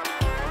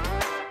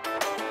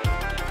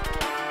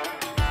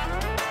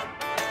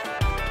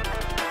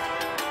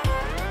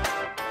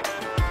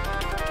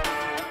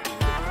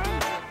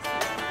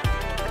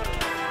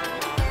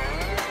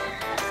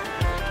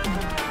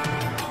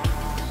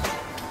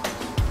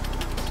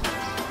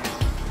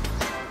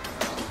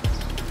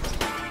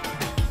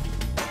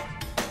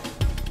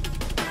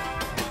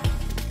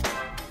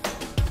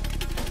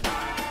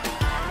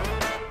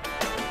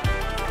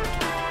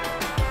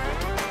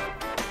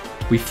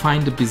 We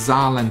find a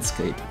bizarre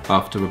landscape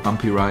after a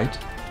bumpy ride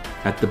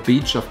at the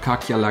beach of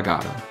Kakia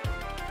Lagada.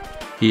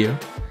 Here,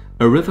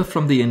 a river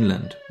from the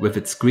inland with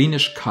its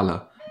greenish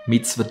color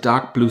meets the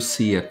dark blue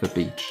sea at the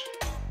beach.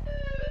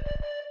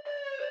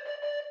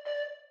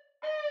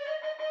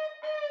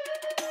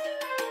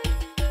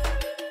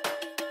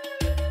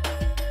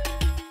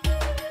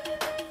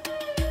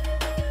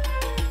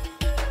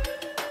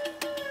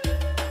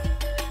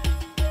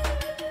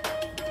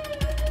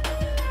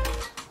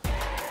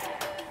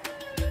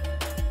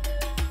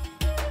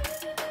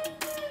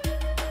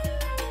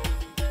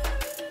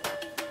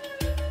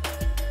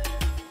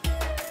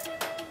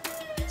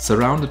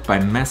 Surrounded by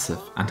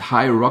massive and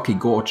high rocky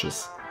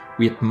gorges,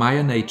 we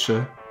admire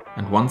nature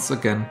and once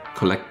again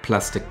collect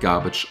plastic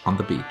garbage on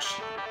the beach.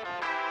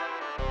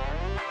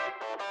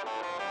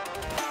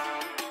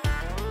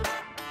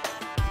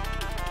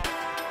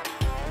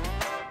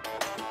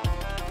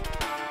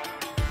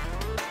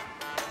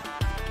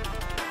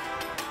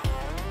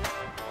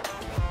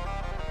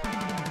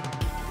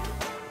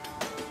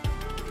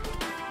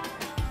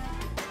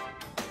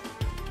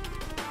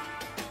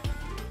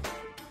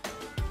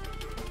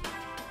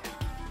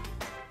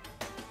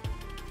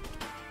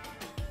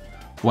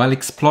 While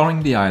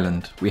exploring the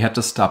island, we had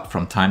to stop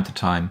from time to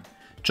time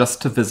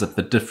just to visit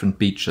the different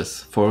beaches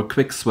for a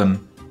quick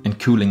swim and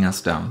cooling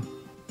us down.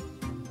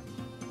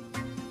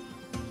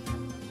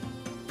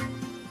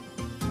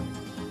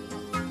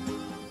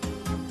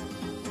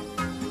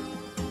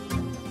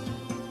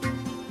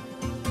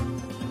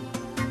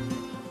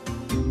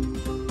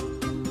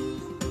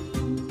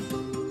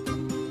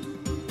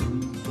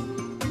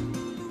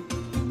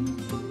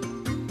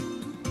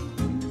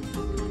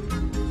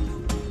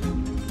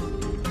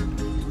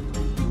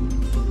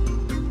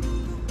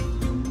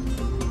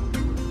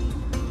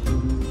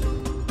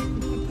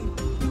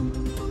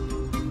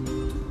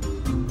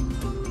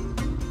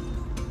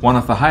 One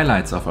of the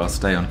highlights of our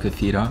stay on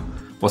Kythira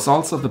was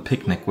also the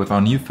picnic with our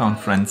newfound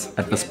friends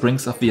at the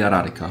springs of the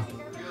Ararica,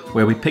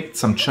 where we picked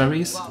some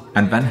cherries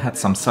and then had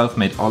some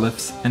self-made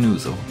olives and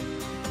ouzo.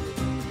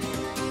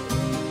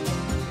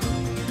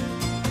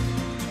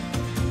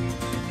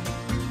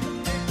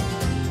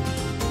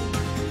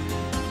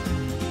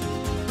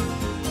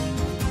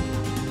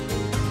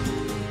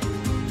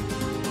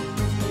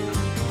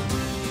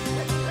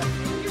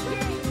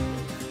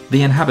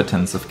 The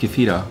inhabitants of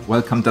Kythira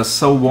welcomed us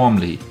so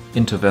warmly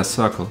into their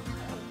circle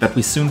that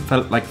we soon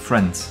felt like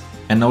friends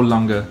and no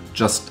longer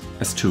just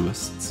as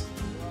tourists.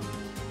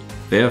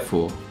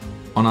 Therefore,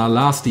 on our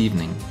last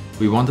evening,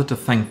 we wanted to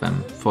thank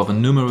them for the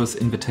numerous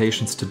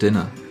invitations to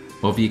dinner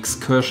or the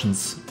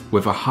excursions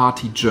with a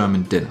hearty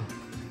German dinner.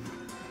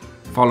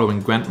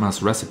 Following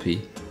Grandma's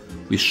recipe,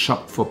 we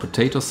shopped for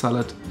potato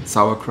salad,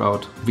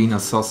 sauerkraut, Wiener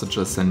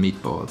sausages and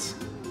meatballs.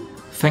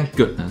 Thank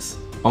goodness,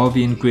 all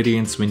the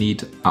ingredients we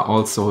need are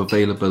also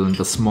available in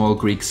the small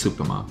Greek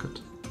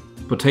supermarket.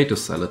 Potato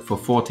salad for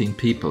 14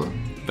 people,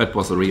 that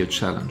was a real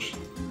challenge.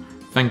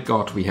 Thank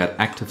God we had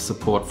active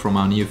support from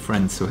our new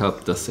friends who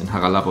helped us in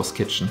Haralabos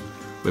kitchen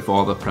with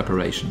all the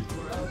preparation.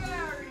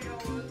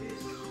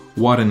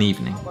 What an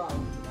evening!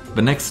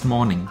 The next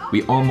morning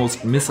we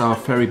almost miss our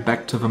ferry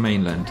back to the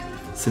mainland,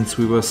 since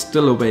we were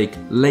still awake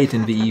late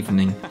in the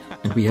evening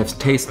and we have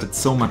tasted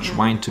so much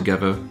wine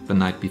together the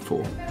night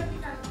before.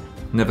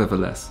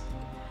 Nevertheless,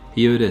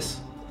 here it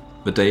is,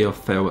 the day of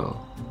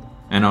farewell,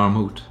 and our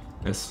mood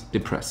is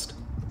depressed.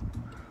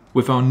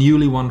 With our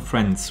newly won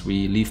friends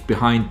we leave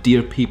behind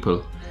dear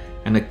people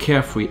and a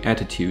carefree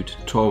attitude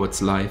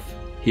towards life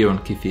here on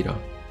Kythira.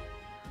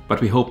 But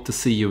we hope to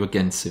see you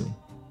again soon.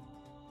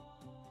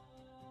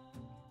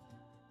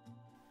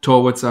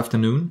 Towards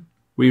afternoon,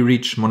 we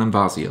reach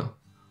Monemvasia,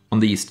 on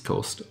the east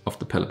coast of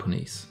the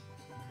Peloponnese.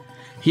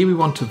 Here we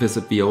want to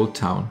visit the old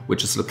town,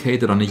 which is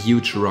located on a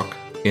huge rock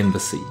in the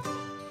sea.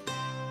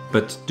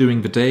 But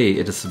during the day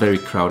it is very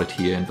crowded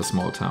here in the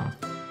small town.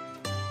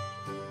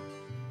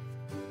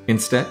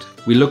 Instead,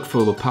 we look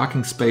for a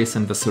parking space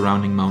in the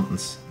surrounding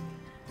mountains.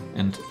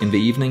 And in the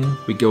evening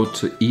we go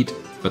to eat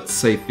but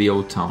save the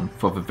old town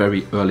for the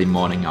very early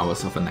morning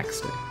hours of the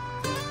next day.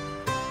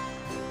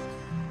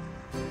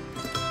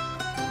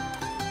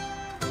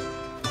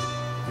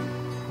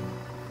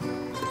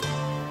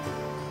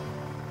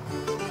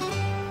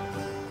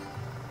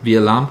 The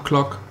alarm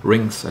clock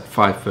rings at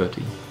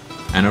 5:30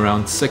 and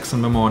around 6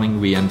 in the morning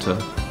we enter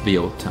the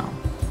old town.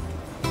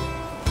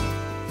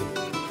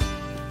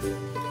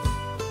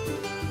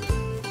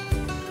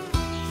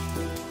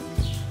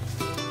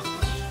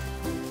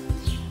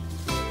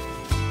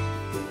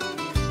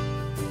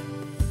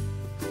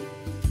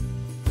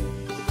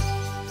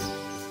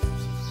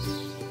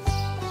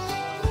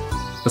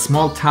 The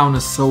small town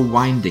is so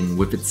winding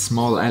with its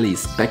small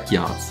alleys,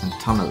 backyards and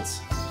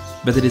tunnels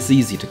that it is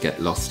easy to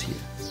get lost here.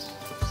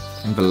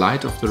 In the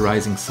light of the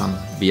rising sun,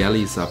 the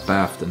alleys are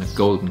bathed in a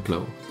golden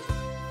glow.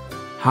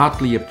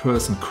 Hardly a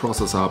person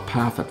crosses our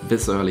path at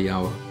this early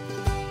hour.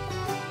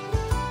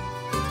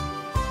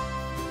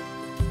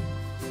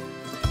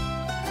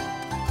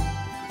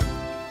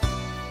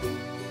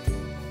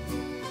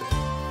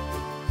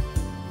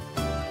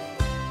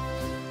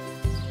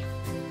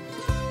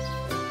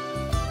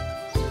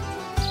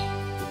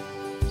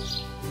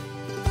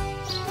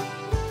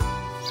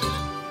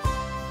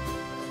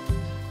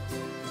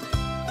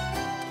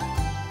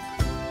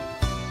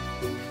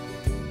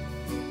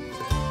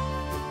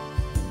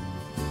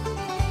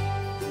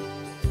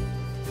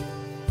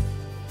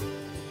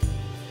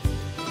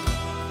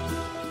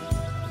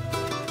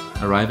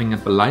 Arriving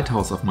at the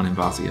lighthouse of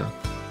Monemvasia,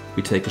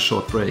 we take a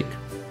short break,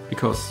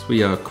 because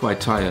we are quite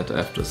tired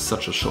after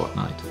such a short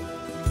night.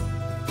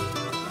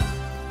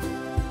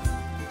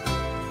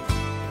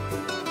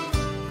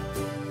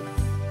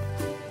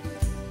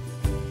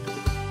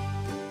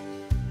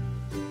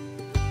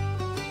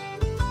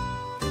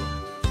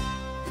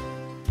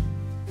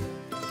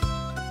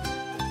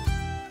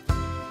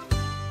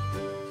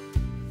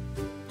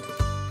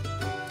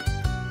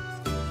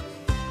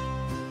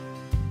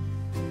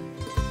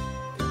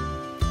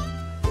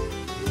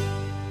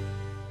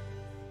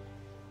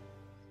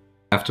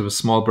 After a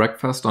small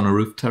breakfast on a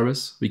roof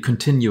terrace, we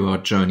continue our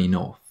journey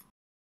north.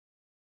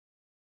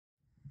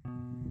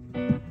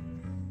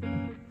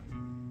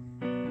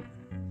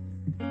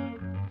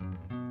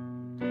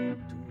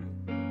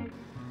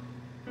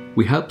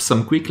 We help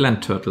some Greek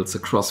land turtles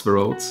across the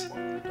roads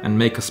and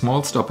make a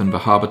small stop in the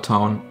harbour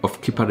town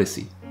of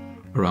Kyparisi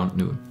around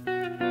noon.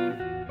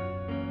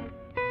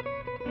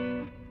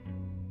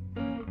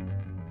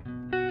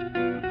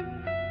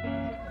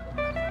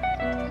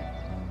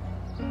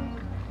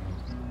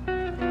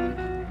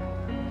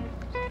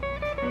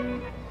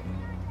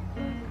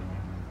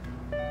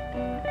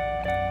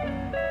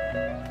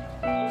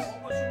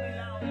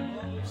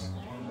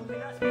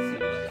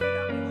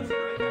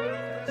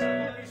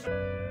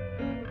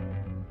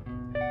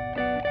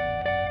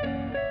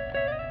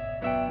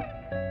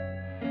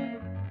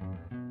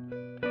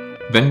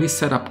 Then we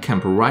set up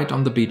camp right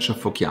on the beach of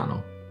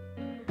Fokiano.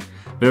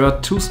 There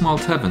are two small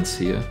taverns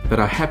here that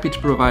are happy to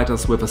provide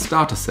us with a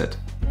starter set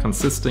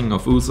consisting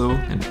of ouzo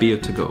and beer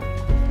to go.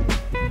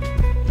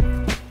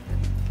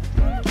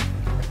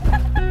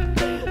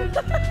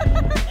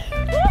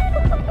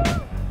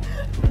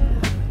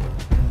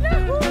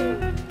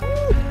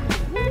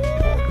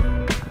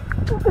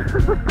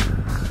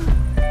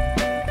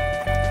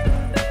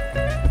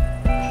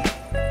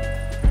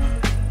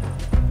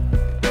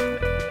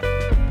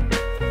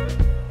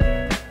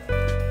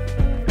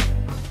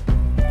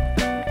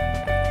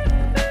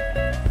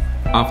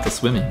 After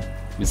swimming,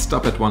 we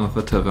stop at one of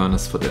the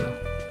tavernas for dinner,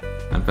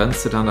 and then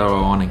sit under our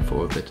awning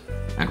for a bit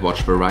and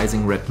watch the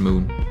rising red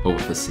moon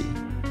over the sea.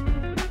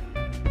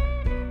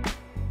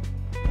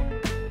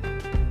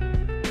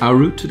 Our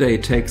route today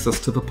takes us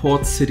to the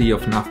port city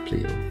of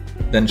Nafplio,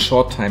 then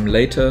short time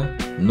later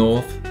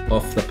north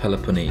of the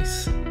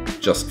Peloponnese,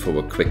 just for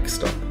a quick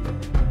stop.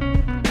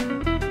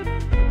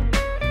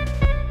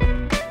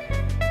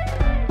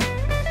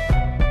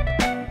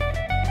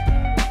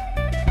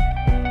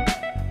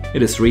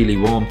 It is really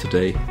warm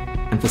today,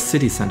 and the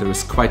city center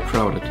is quite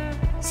crowded,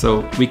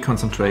 So we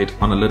concentrate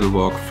on a little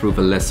walk through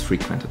the less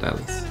frequented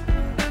alleys.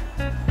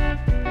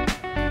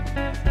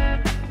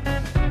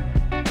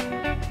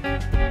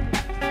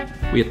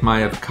 We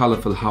admire the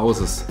colorful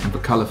houses and the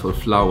colorful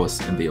flowers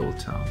in the old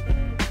town.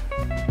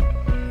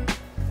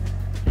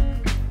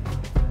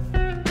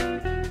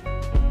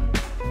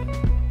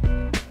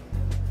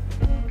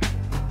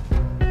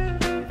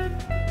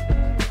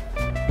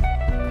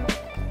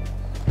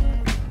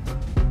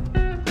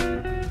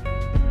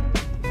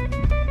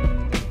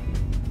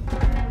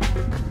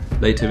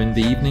 Later in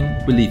the evening,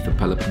 we leave the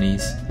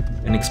Peloponnese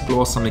and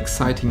explore some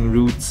exciting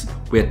routes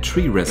where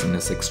tree resin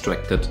is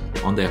extracted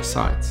on their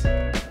sides.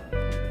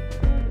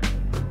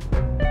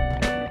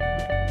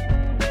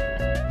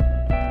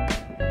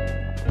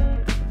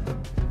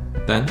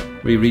 Then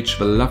we reach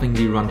the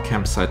lovingly run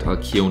campsite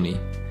Alcioni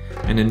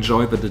and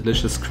enjoy the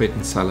delicious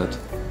Cretan salad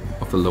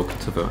of the local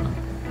taverna.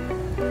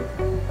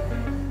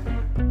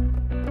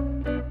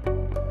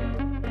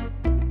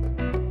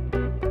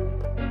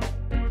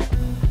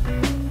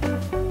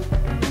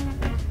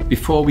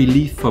 Before we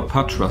leave for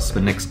Patras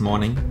the next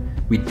morning,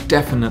 we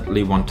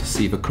definitely want to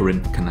see the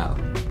Corinth Canal.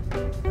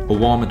 A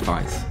warm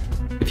advice: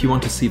 if you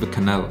want to see the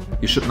canal,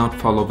 you should not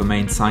follow the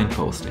main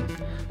signposting,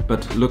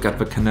 but look at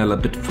the canal a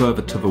bit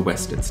further to the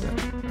west instead.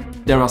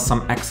 There are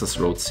some access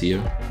roads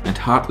here and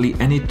hardly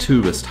any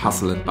tourist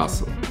hustle and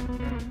bustle.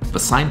 The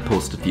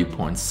signposted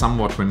viewpoints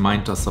somewhat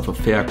remind us of a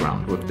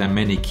fairground with their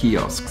many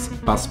kiosks,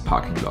 bus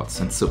parking lots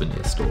and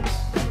souvenir stores.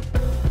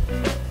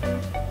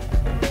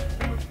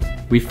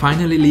 We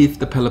finally leave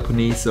the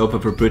Peloponnese over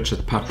the bridge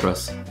at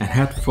Patras and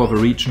head for the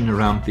region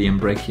around the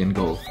Ambracian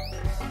Gulf.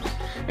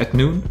 At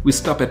noon we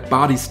stop at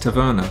Bardi's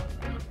Taverna,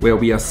 where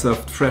we are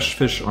served fresh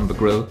fish on the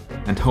grill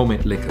and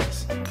homemade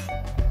liquors.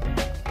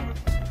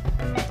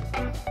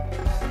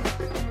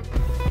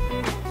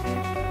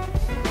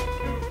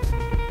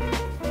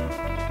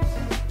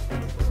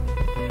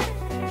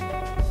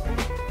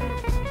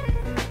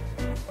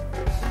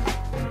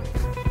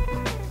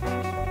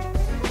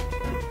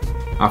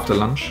 After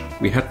lunch,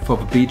 we head for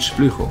the beach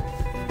Vlucho,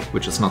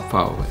 which is not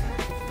far away.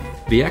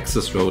 The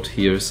access road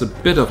here is a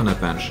bit of an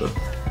adventure,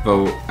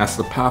 though as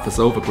the path is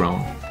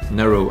overgrown,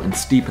 narrow and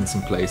steep in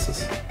some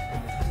places.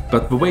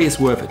 But the way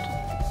is worth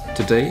it.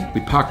 Today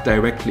we park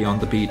directly on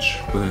the beach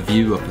with a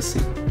view of the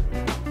sea.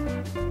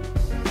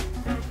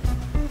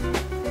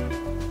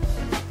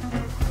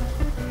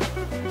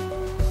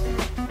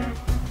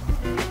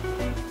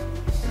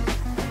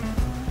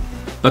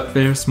 But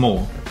there's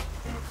more.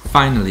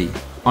 Finally,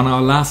 on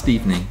our last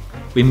evening,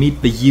 we meet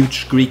the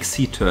huge Greek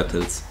sea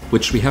turtles,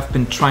 which we have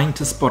been trying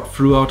to spot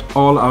throughout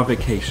all our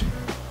vacation.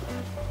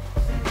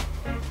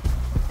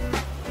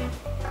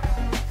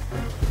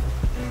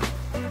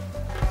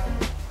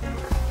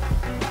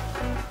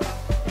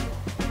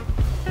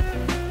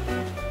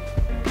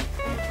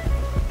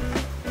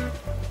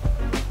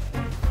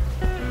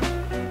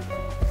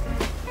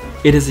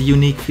 It is a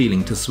unique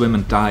feeling to swim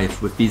and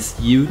dive with these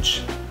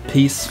huge,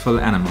 peaceful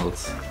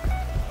animals.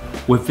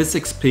 With this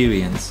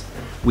experience,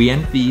 we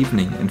end the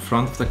evening in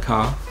front of the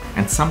car,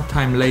 and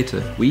sometime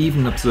later we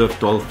even observe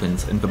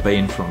dolphins in the bay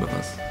in front of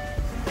us.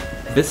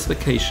 This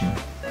vacation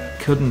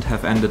couldn't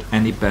have ended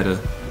any better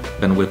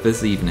than with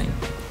this evening,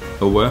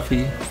 a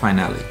worthy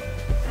finale.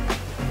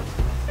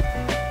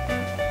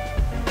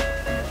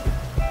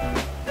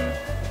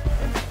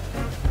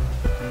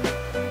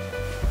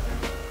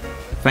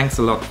 Thanks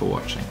a lot for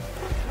watching.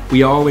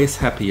 We are always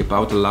happy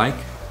about a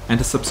like and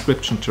a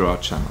subscription to our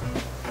channel.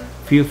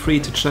 Feel free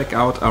to check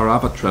out our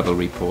other travel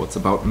reports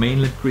about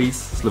mainland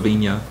Greece,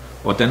 Slovenia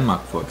or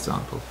Denmark for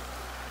example.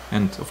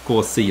 And of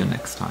course, see you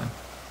next time.